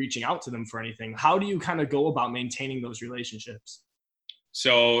to be reaching out to them for anything. How do you kind of go about maintaining those relationships?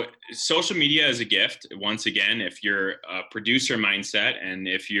 So social media is a gift. Once again, if you're a producer mindset, and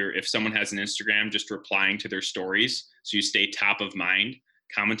if someone has an Instagram, just replying to their stories, so you stay top of mind,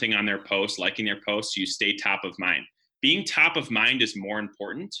 commenting on their posts, liking their posts, so you stay top of mind. Being top of mind is more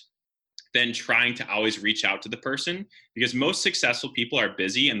important than trying to always reach out to the person, because most successful people are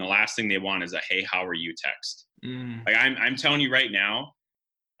busy and the last thing they want is a, hey, how are you text. Like I'm telling you right now,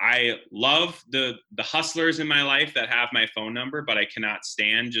 I love the hustlers in my life that have my phone number, but I cannot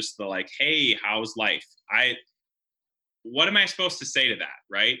stand just the like, hey, how's life? What am I supposed to say to that,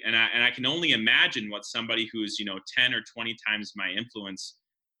 right? And I can only imagine what somebody who's 10 or 20 times my influence,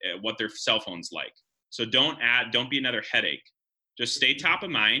 what their cell phone's like. So don't be another headache. Just stay top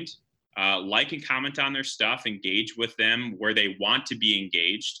of mind, like and comment on their stuff, engage with them where they want to be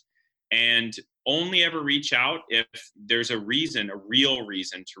engaged, and only ever reach out if there's a real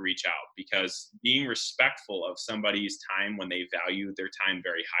reason to reach out, because being respectful of somebody's time when they value their time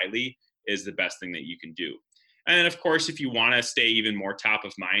very highly is the best thing that you can do. And then, of course, if you want to stay even more top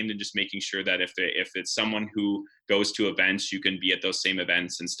of mind and just making sure that if it's someone who goes to events, you can be at those same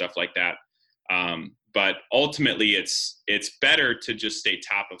events and stuff like that. But ultimately, it's better to just stay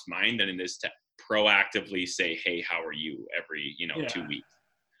top of mind than it is to proactively say, hey, how are you every 2 weeks.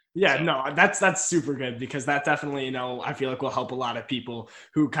 Yeah, so. No, that's super good, because that definitely, I feel like will help a lot of people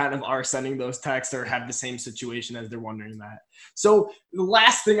who kind of are sending those texts or have the same situation as they're wondering that. So the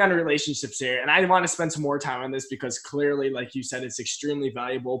last thing on relationships here, and I want to spend some more time on this because clearly, like you said, it's extremely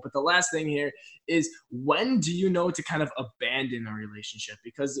valuable. But the last thing here is, when do you know to kind of abandon a relationship?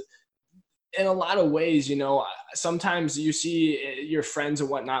 Because in a lot of ways, sometimes you see your friends and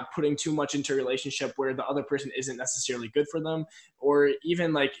whatnot putting too much into a relationship where the other person isn't necessarily good for them. Or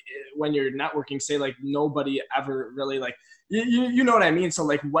even like when you're networking, say like nobody ever really like, you know what I mean? So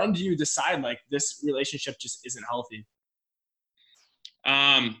like, when do you decide like this relationship just isn't healthy?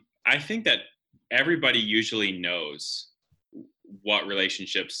 I think that everybody usually knows what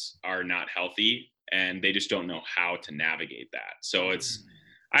relationships are not healthy, and they just don't know how to navigate that. So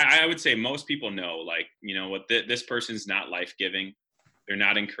I would say most people know, like, you know what, this person's not life-giving. They're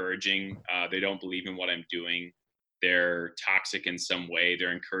not encouraging. They don't believe in what I'm doing. They're toxic in some way.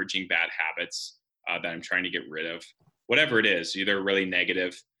 They're encouraging bad habits that I'm trying to get rid of. Whatever it is, either really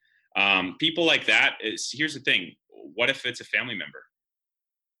negative. People like that here's the thing. What if it's a family member?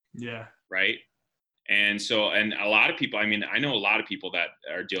 Yeah. Right. And so, and a lot of people, I mean, I know a lot of people that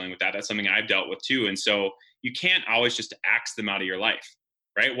are dealing with that. That's something I've dealt with too. And so you can't always just axe them out of your life,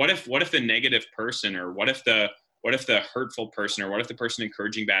 right? What if the negative person, or what if the hurtful person, or what if the person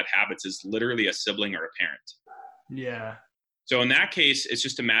encouraging bad habits is literally a sibling or a parent? Yeah. So in that case, it's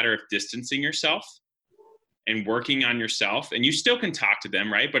just a matter of distancing yourself and working on yourself. And you still can talk to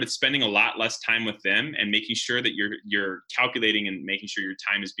them, right? But it's spending a lot less time with them and making sure that you're calculating and making sure your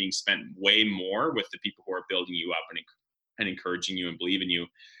time is being spent way more with the people who are building you up and encouraging you and believe in you.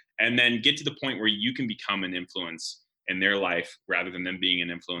 And then get to the point where you can become an influence in their life rather than them being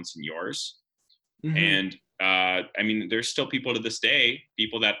an influence in yours. Mm-hmm. And I mean, there's still people to this day,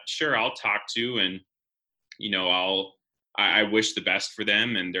 people that sure I'll talk to, and, you know, I wish the best for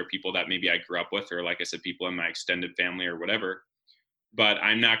them. And they're people that maybe I grew up with, or like I said, people in my extended family or whatever, but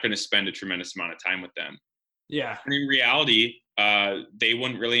I'm not going to spend a tremendous amount of time with them. Yeah. And in reality, they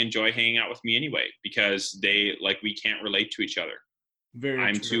wouldn't really enjoy hanging out with me anyway, because we can't relate to each other.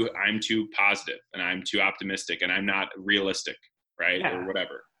 I'm too positive, and I'm too optimistic, and I'm not realistic, right? Yeah. Or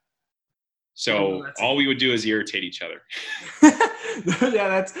whatever. So all we would do is irritate each other. Yeah,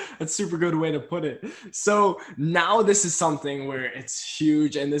 that's a super good way to put it. So now this is something where it's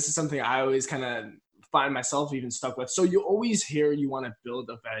huge, and this is something I always kind of find myself even stuck with. So you always hear you want to build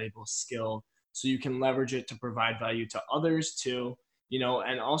a valuable skill so you can leverage it to provide value to others too, you know,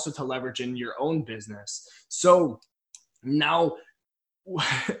 and also to leverage in your own business. So now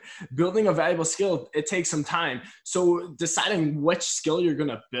building a valuable skill, it takes some time. So deciding which skill you're going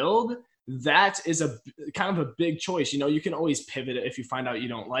to build, that is a kind of a big choice. You know, you can always pivot it if you find out you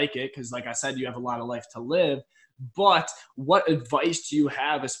don't like it, because like I said, you have a lot of life to live. But what advice do you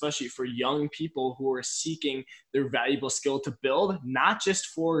have, especially for young people who are seeking their valuable skill to build, not just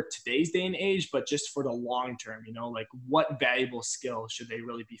for today's day and age, but just for the long term? You know, like, what valuable skill should they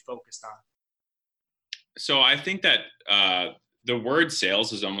really be focused on? So I think that the word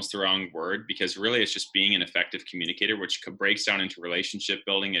sales is almost the wrong word, because really it's just being an effective communicator, which breaks down into relationship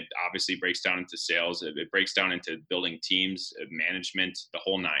building. It obviously breaks down into sales. It breaks down into building teams, management, the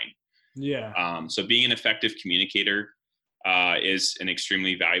whole nine. Yeah. So being an effective communicator is an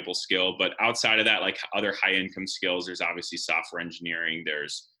extremely valuable skill. But outside of that, like other high income skills, there's obviously software engineering,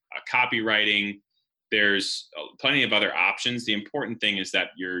 there's copywriting, there's plenty of other options. The important thing is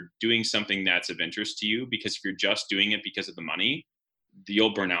that you're doing something that's of interest to you, because if you're just doing it because of the money,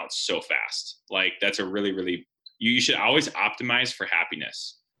 you'll burn out so fast. Like, that's a really, really, you should always optimize for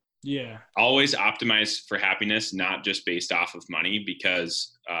happiness. Yeah. Always optimize for happiness, not just based off of money,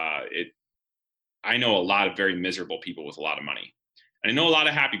 because I know a lot of very miserable people with a lot of money. And I know a lot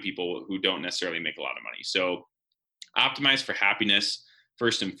of happy people who don't necessarily make a lot of money. So optimize for happiness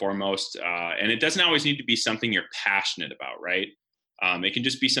first and foremost. And it doesn't always need to be something you're passionate about, right? It can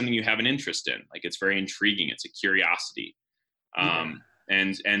just be something you have an interest in. Like, it's very intriguing. It's a curiosity.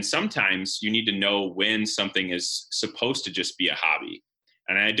 And sometimes you need to know when something is supposed to just be a hobby.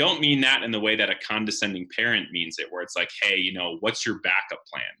 And I don't mean that in the way that a condescending parent means it, where it's like, hey, you know, what's your backup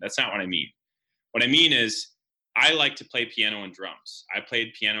plan? That's not what I mean. What I mean is, I like to play piano and drums. I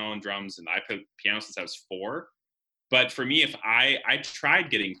played piano and drums, and I played piano since I was 4. But for me, if I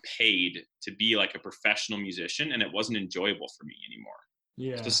tried getting paid to be like a professional musician, and it wasn't enjoyable for me anymore.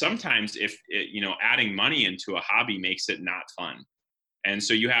 Yeah. So sometimes adding money into a hobby makes it not fun. And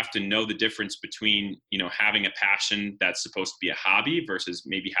so you have to know the difference between, having a passion that's supposed to be a hobby versus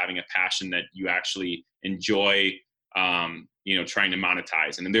maybe having a passion that you actually enjoy, trying to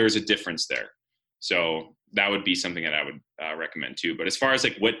monetize. And there's a difference there. So that would be something that I would recommend too. But as far as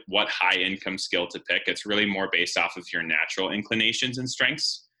like what high income skill to pick, it's really more based off of your natural inclinations and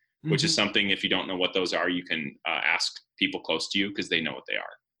strengths, which is something, if you don't know what those are, you can ask people close to you, because they know what they are.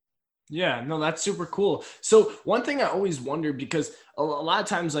 Yeah, no, that's super cool. So one thing I always wonder, because a lot of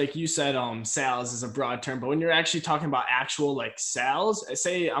times, like you said, sales is a broad term, but when you're actually talking about actual like sales,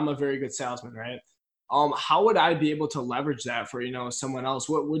 say I'm a very good salesman, right? how would I be able to leverage that for, someone else?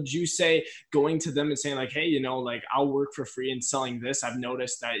 What would you say going to them and saying like, hey, like I'll work for free and selling this. I've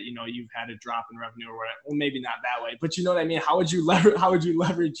noticed that, you've had a drop in revenue or whatever. Well, maybe not that way, but you know what I mean? How would you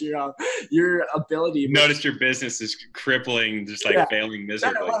leverage your ability? Notice your business is crippling, just like failing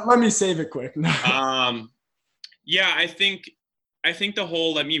miserably. Let me save it quick. Yeah, I think the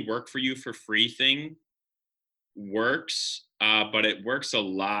whole let me work for you for free thing works, but it works a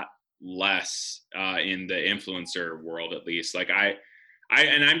lot less in the influencer world, at least. Like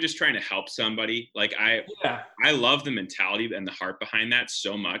I'm just trying to help somebody. Like I love the mentality and the heart behind that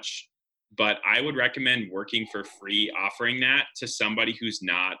so much, but I would recommend working for free, offering that to somebody who's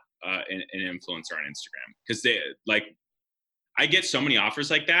not an influencer on Instagram, because I get so many offers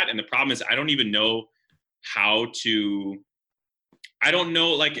like that, and the problem is I don't even know how to. I don't know,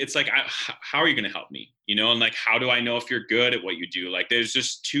 like, it's like, how are you going to help me? And like, how do I know if you're good at what you do? Like, there's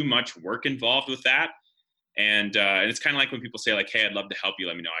just too much work involved with that. And it's kind of like when people say like, hey, I'd love to help you.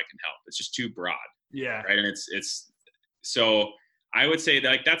 Let me know I can help. It's just too broad. Yeah. Right. And so I would say that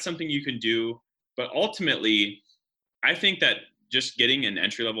like, that's something you can do. But ultimately, I think that just getting an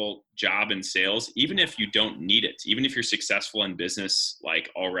entry-level job in sales, even if you don't need it, even if you're successful in business, like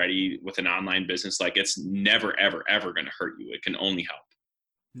already with an online business, like it's never, ever, ever going to hurt you. It can only help.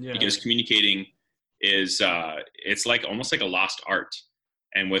 Yeah. Because communicating is, it's like almost like a lost art.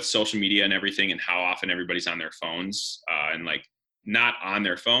 And with social media and everything and how often everybody's on their phones and like not on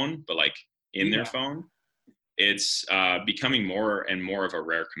their phone, but like in their phone, it's becoming more and more of a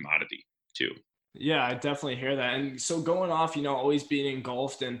rare commodity too. Yeah, I definitely hear that. And so going off, always being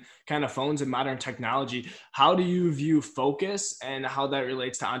engulfed in kind of phones and modern technology, how do you view focus and how that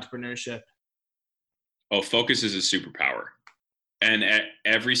relates to entrepreneurship? Oh, focus is a superpower. And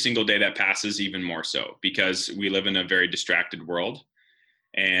every single day that passes, even more so, because we live in a very distracted world.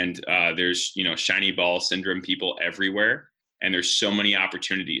 And there's, shiny ball syndrome people everywhere. And there's so many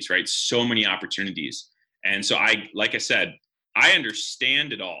opportunities, right? So many opportunities. And so like I said, I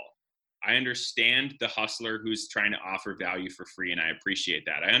understand it all. I understand the hustler who's trying to offer value for free, and I appreciate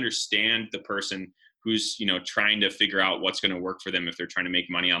that. I understand the person who's, trying to figure out what's going to work for them if they're trying to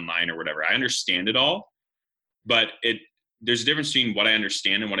make money online or whatever. I understand it all, but there's a difference between what I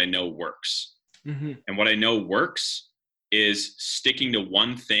understand and what I know works. Mm-hmm. And what I know works is sticking to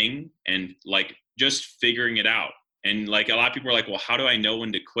one thing and like just figuring it out. And like a lot of people are like, well, how do I know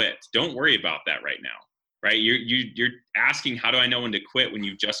when to quit? Don't worry about that right now. Right? You're asking, how do I know when to quit when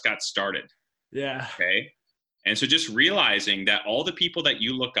you've just got started? Yeah. Okay. And so just realizing that all the people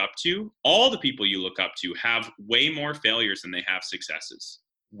you look up to have way more failures than they have successes.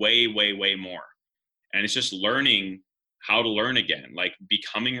 Way, way, way more. And it's just learning how to learn again, like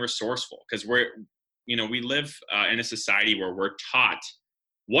becoming resourceful. Because we live in a society where we're taught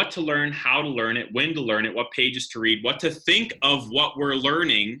what to learn, how to learn it, when to learn it, what pages to read, what to think of what we're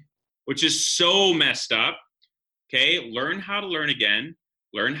learning, which is so messed up. Okay. Learn how to learn again,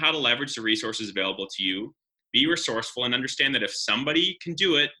 learn how to leverage the resources available to you, be resourceful, and understand that if somebody can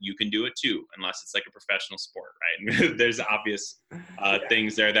do it, you can do it too, unless it's like a professional sport, right? There's obvious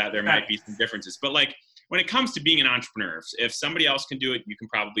things there that there might be some differences, but like when it comes to being an entrepreneur, if somebody else can do it, you can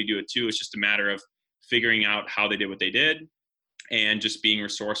probably do it too. It's just a matter of figuring out how they did what they did and just being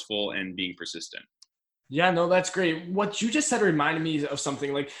resourceful and being persistent. Yeah, no, that's great. What you just said reminded me of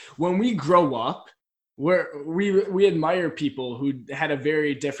something. Like when we grow up, we admire people who had a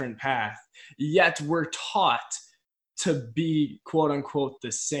very different path, yet we're taught to be quote unquote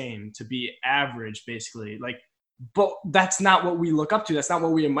the same, to be average, basically. Like, but that's not what we look up to. That's not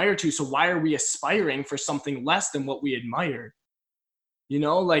what we admire to. So why are we aspiring for something less than what we admire?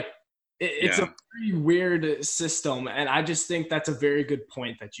 Like it's a pretty weird system. And I just think that's a very good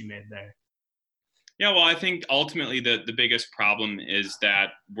point that you made there. Yeah, well, I think ultimately the biggest problem is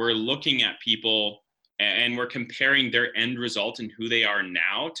that we're looking at people and we're comparing their end result and who they are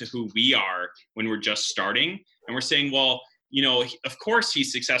now to who we are when we're just starting. And we're saying, well, of course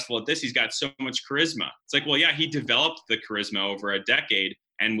he's successful at this. He's got so much charisma. It's like, well, yeah, he developed the charisma over a decade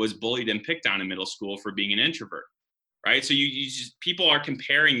and was bullied and picked on in middle school for being an introvert, right? So people are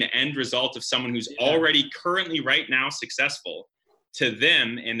comparing the end result of someone who's already currently right now successful to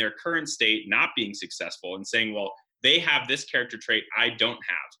them in their current state not being successful and saying, well, they have this character trait I don't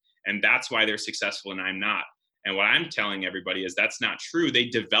have, and that's why they're successful and I'm not. And what I'm telling everybody is that's not true. They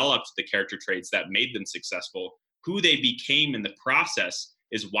developed the character traits that made them successful. Who they became in the process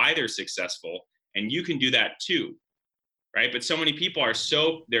is why they're successful, and you can do that too, right? But so many people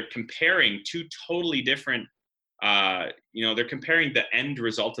they're comparing two totally different they're comparing the end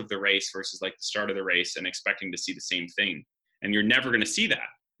result of the race versus like the start of the race and expecting to see the same thing. And you're never going to see that.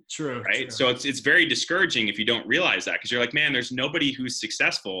 True. Right. So it's very discouraging if you don't realize that, because you're like, man, there's nobody who's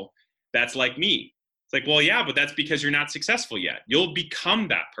successful that's like me. It's like, well, yeah, but that's because you're not successful yet. You'll become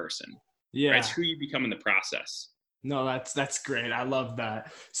that person. Yeah. Right? It's who you become in the process. No, that's great. I love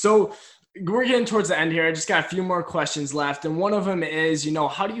that. So we're getting towards the end here. I just got a few more questions left. And one of them is,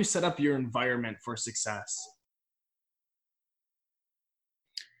 how do you set up your environment for success?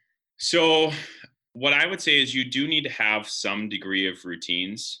 So what I would say is you do need to have some degree of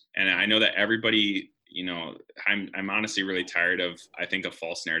routines. And I know that everybody, I'm honestly really tired of, I think, a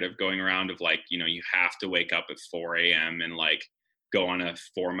false narrative going around of like, you have to wake up at 4 a.m. and like go on a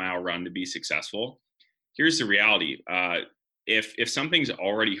 4-mile run to be successful. Here's the reality. If something's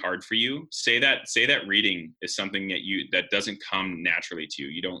already hard for you, say that reading is something that doesn't come naturally to you.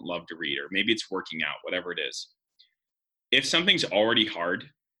 You don't love to read, or maybe it's working out, whatever it is. If something's already hard,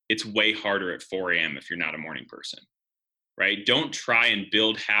 it's way harder at 4 a.m. if you're not a morning person, right? Don't try and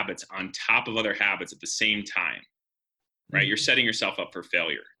build habits on top of other habits at the same time, right? Mm-hmm. You're setting yourself up for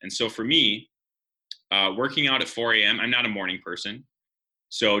failure. And so for me, working out at 4 a.m., I'm not a morning person.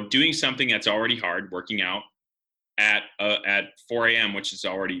 So doing something that's already hard, working out at 4 a.m., which is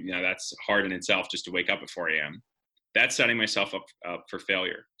already, that's hard in itself just to wake up at 4 a.m., that's setting myself up for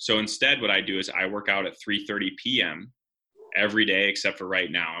failure. So instead, what I do is I work out at 3:30 p.m. every day, except for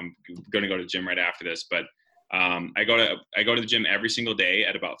right now. I'm going to go to the gym right after this, but I go to the gym every single day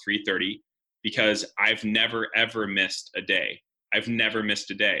at about 3:30, because I've never ever missed a day. I've never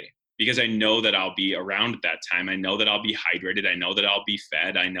missed a day because I know that I'll be around at that time. I know that I'll be hydrated. I know that I'll be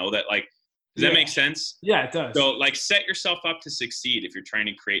fed. I know that, like, does that make sense? Yeah, it does. So like, set yourself up to succeed if you're trying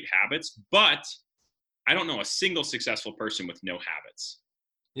to create habits. But I don't know a single successful person with no habits,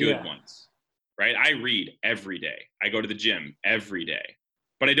 good ones. Right? I read every day. I go to the gym every day,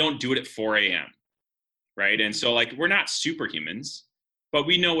 but I don't do it at 4 a.m. Right? And so like, we're not superhumans, but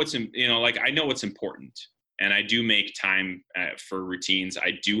we know what's, I know what's important, and I do make time for routines.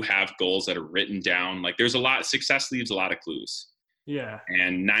 I do have goals that are written down. Like, there's success leaves a lot of clues. Yeah.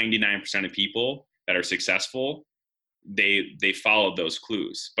 And 99% of people that are successful, they followed those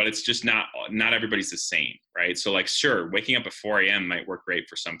clues, but it's just not everybody's the same, right? So like, sure, waking up at 4 a.m. might work great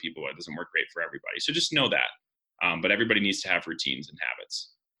for some people. It doesn't work great for everybody. So just know that. But everybody needs to have routines and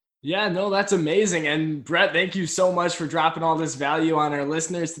habits. Yeah, no, that's amazing. And Brett, thank you so much for dropping all this value on our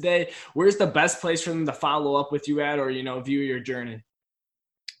listeners today. Where's the best place for them to follow up with you at, or, view your journey?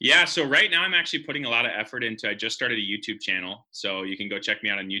 Yeah, so right now I'm actually putting a lot of effort into, I just started a YouTube channel. So you can go check me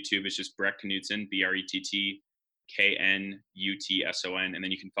out on YouTube. It's just Brett Knutson, BRETT KNUTSON. And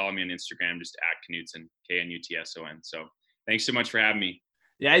then you can follow me on Instagram, just @Knutson, KNUTSON. So thanks so much for having me.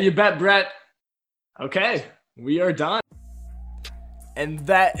 Yeah, you bet, Brett. Okay, we are done. And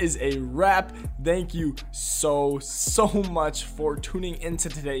that is a wrap. Thank you so much for tuning into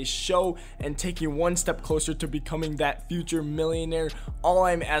today's show and taking one step closer to becoming that future millionaire. All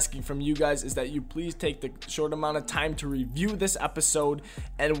I'm asking from you guys is that you please take the short amount of time to review this episode.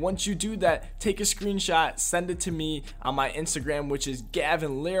 And once you do that, take a screenshot, send it to me on my Instagram, which is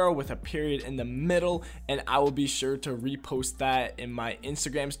Gavin Lero with a period in the middle. And I will be sure to repost that in my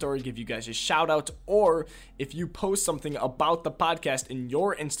Instagram story, give you guys a shout out. Or if you post something about the podcast in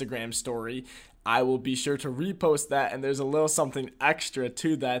your Instagram story, I will be sure to repost that, and there's a little something extra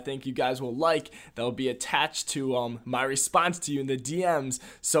to that I think you guys will like that will be attached to my response to you in the DMs.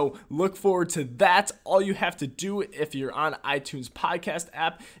 So look forward to that. All you have to do if you're on iTunes podcast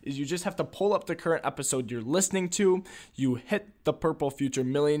app is you just have to pull up the current episode you're listening to. You hit the purple Future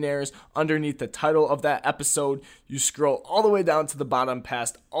Millionaires underneath the title of that episode. You scroll all the way down to the bottom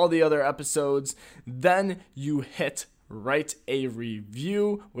past all the other episodes. Then you hit write a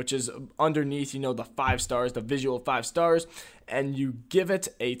review, which is underneath, the 5 stars, the visual 5 stars, and you give it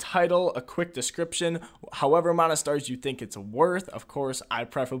a title, a quick description, however amount of stars you think it's worth. Of course, I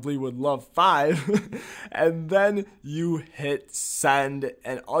preferably would love 5. And then you hit send,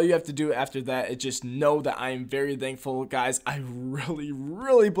 and all you have to do after that is just know that I am very thankful, guys. I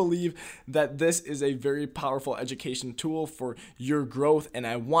really believe that this is a very powerful education tool for your growth, and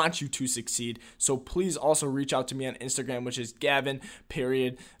I want you to succeed. So please also reach out to me on Instagram, which is Gavin.Lera,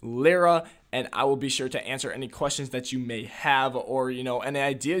 and I will be sure to answer any questions that you may have, or, any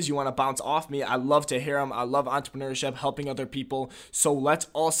ideas you want to bounce off me. I love to hear them. I love entrepreneurship, helping other people. So let's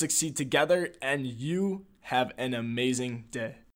all succeed together, and you have an amazing day.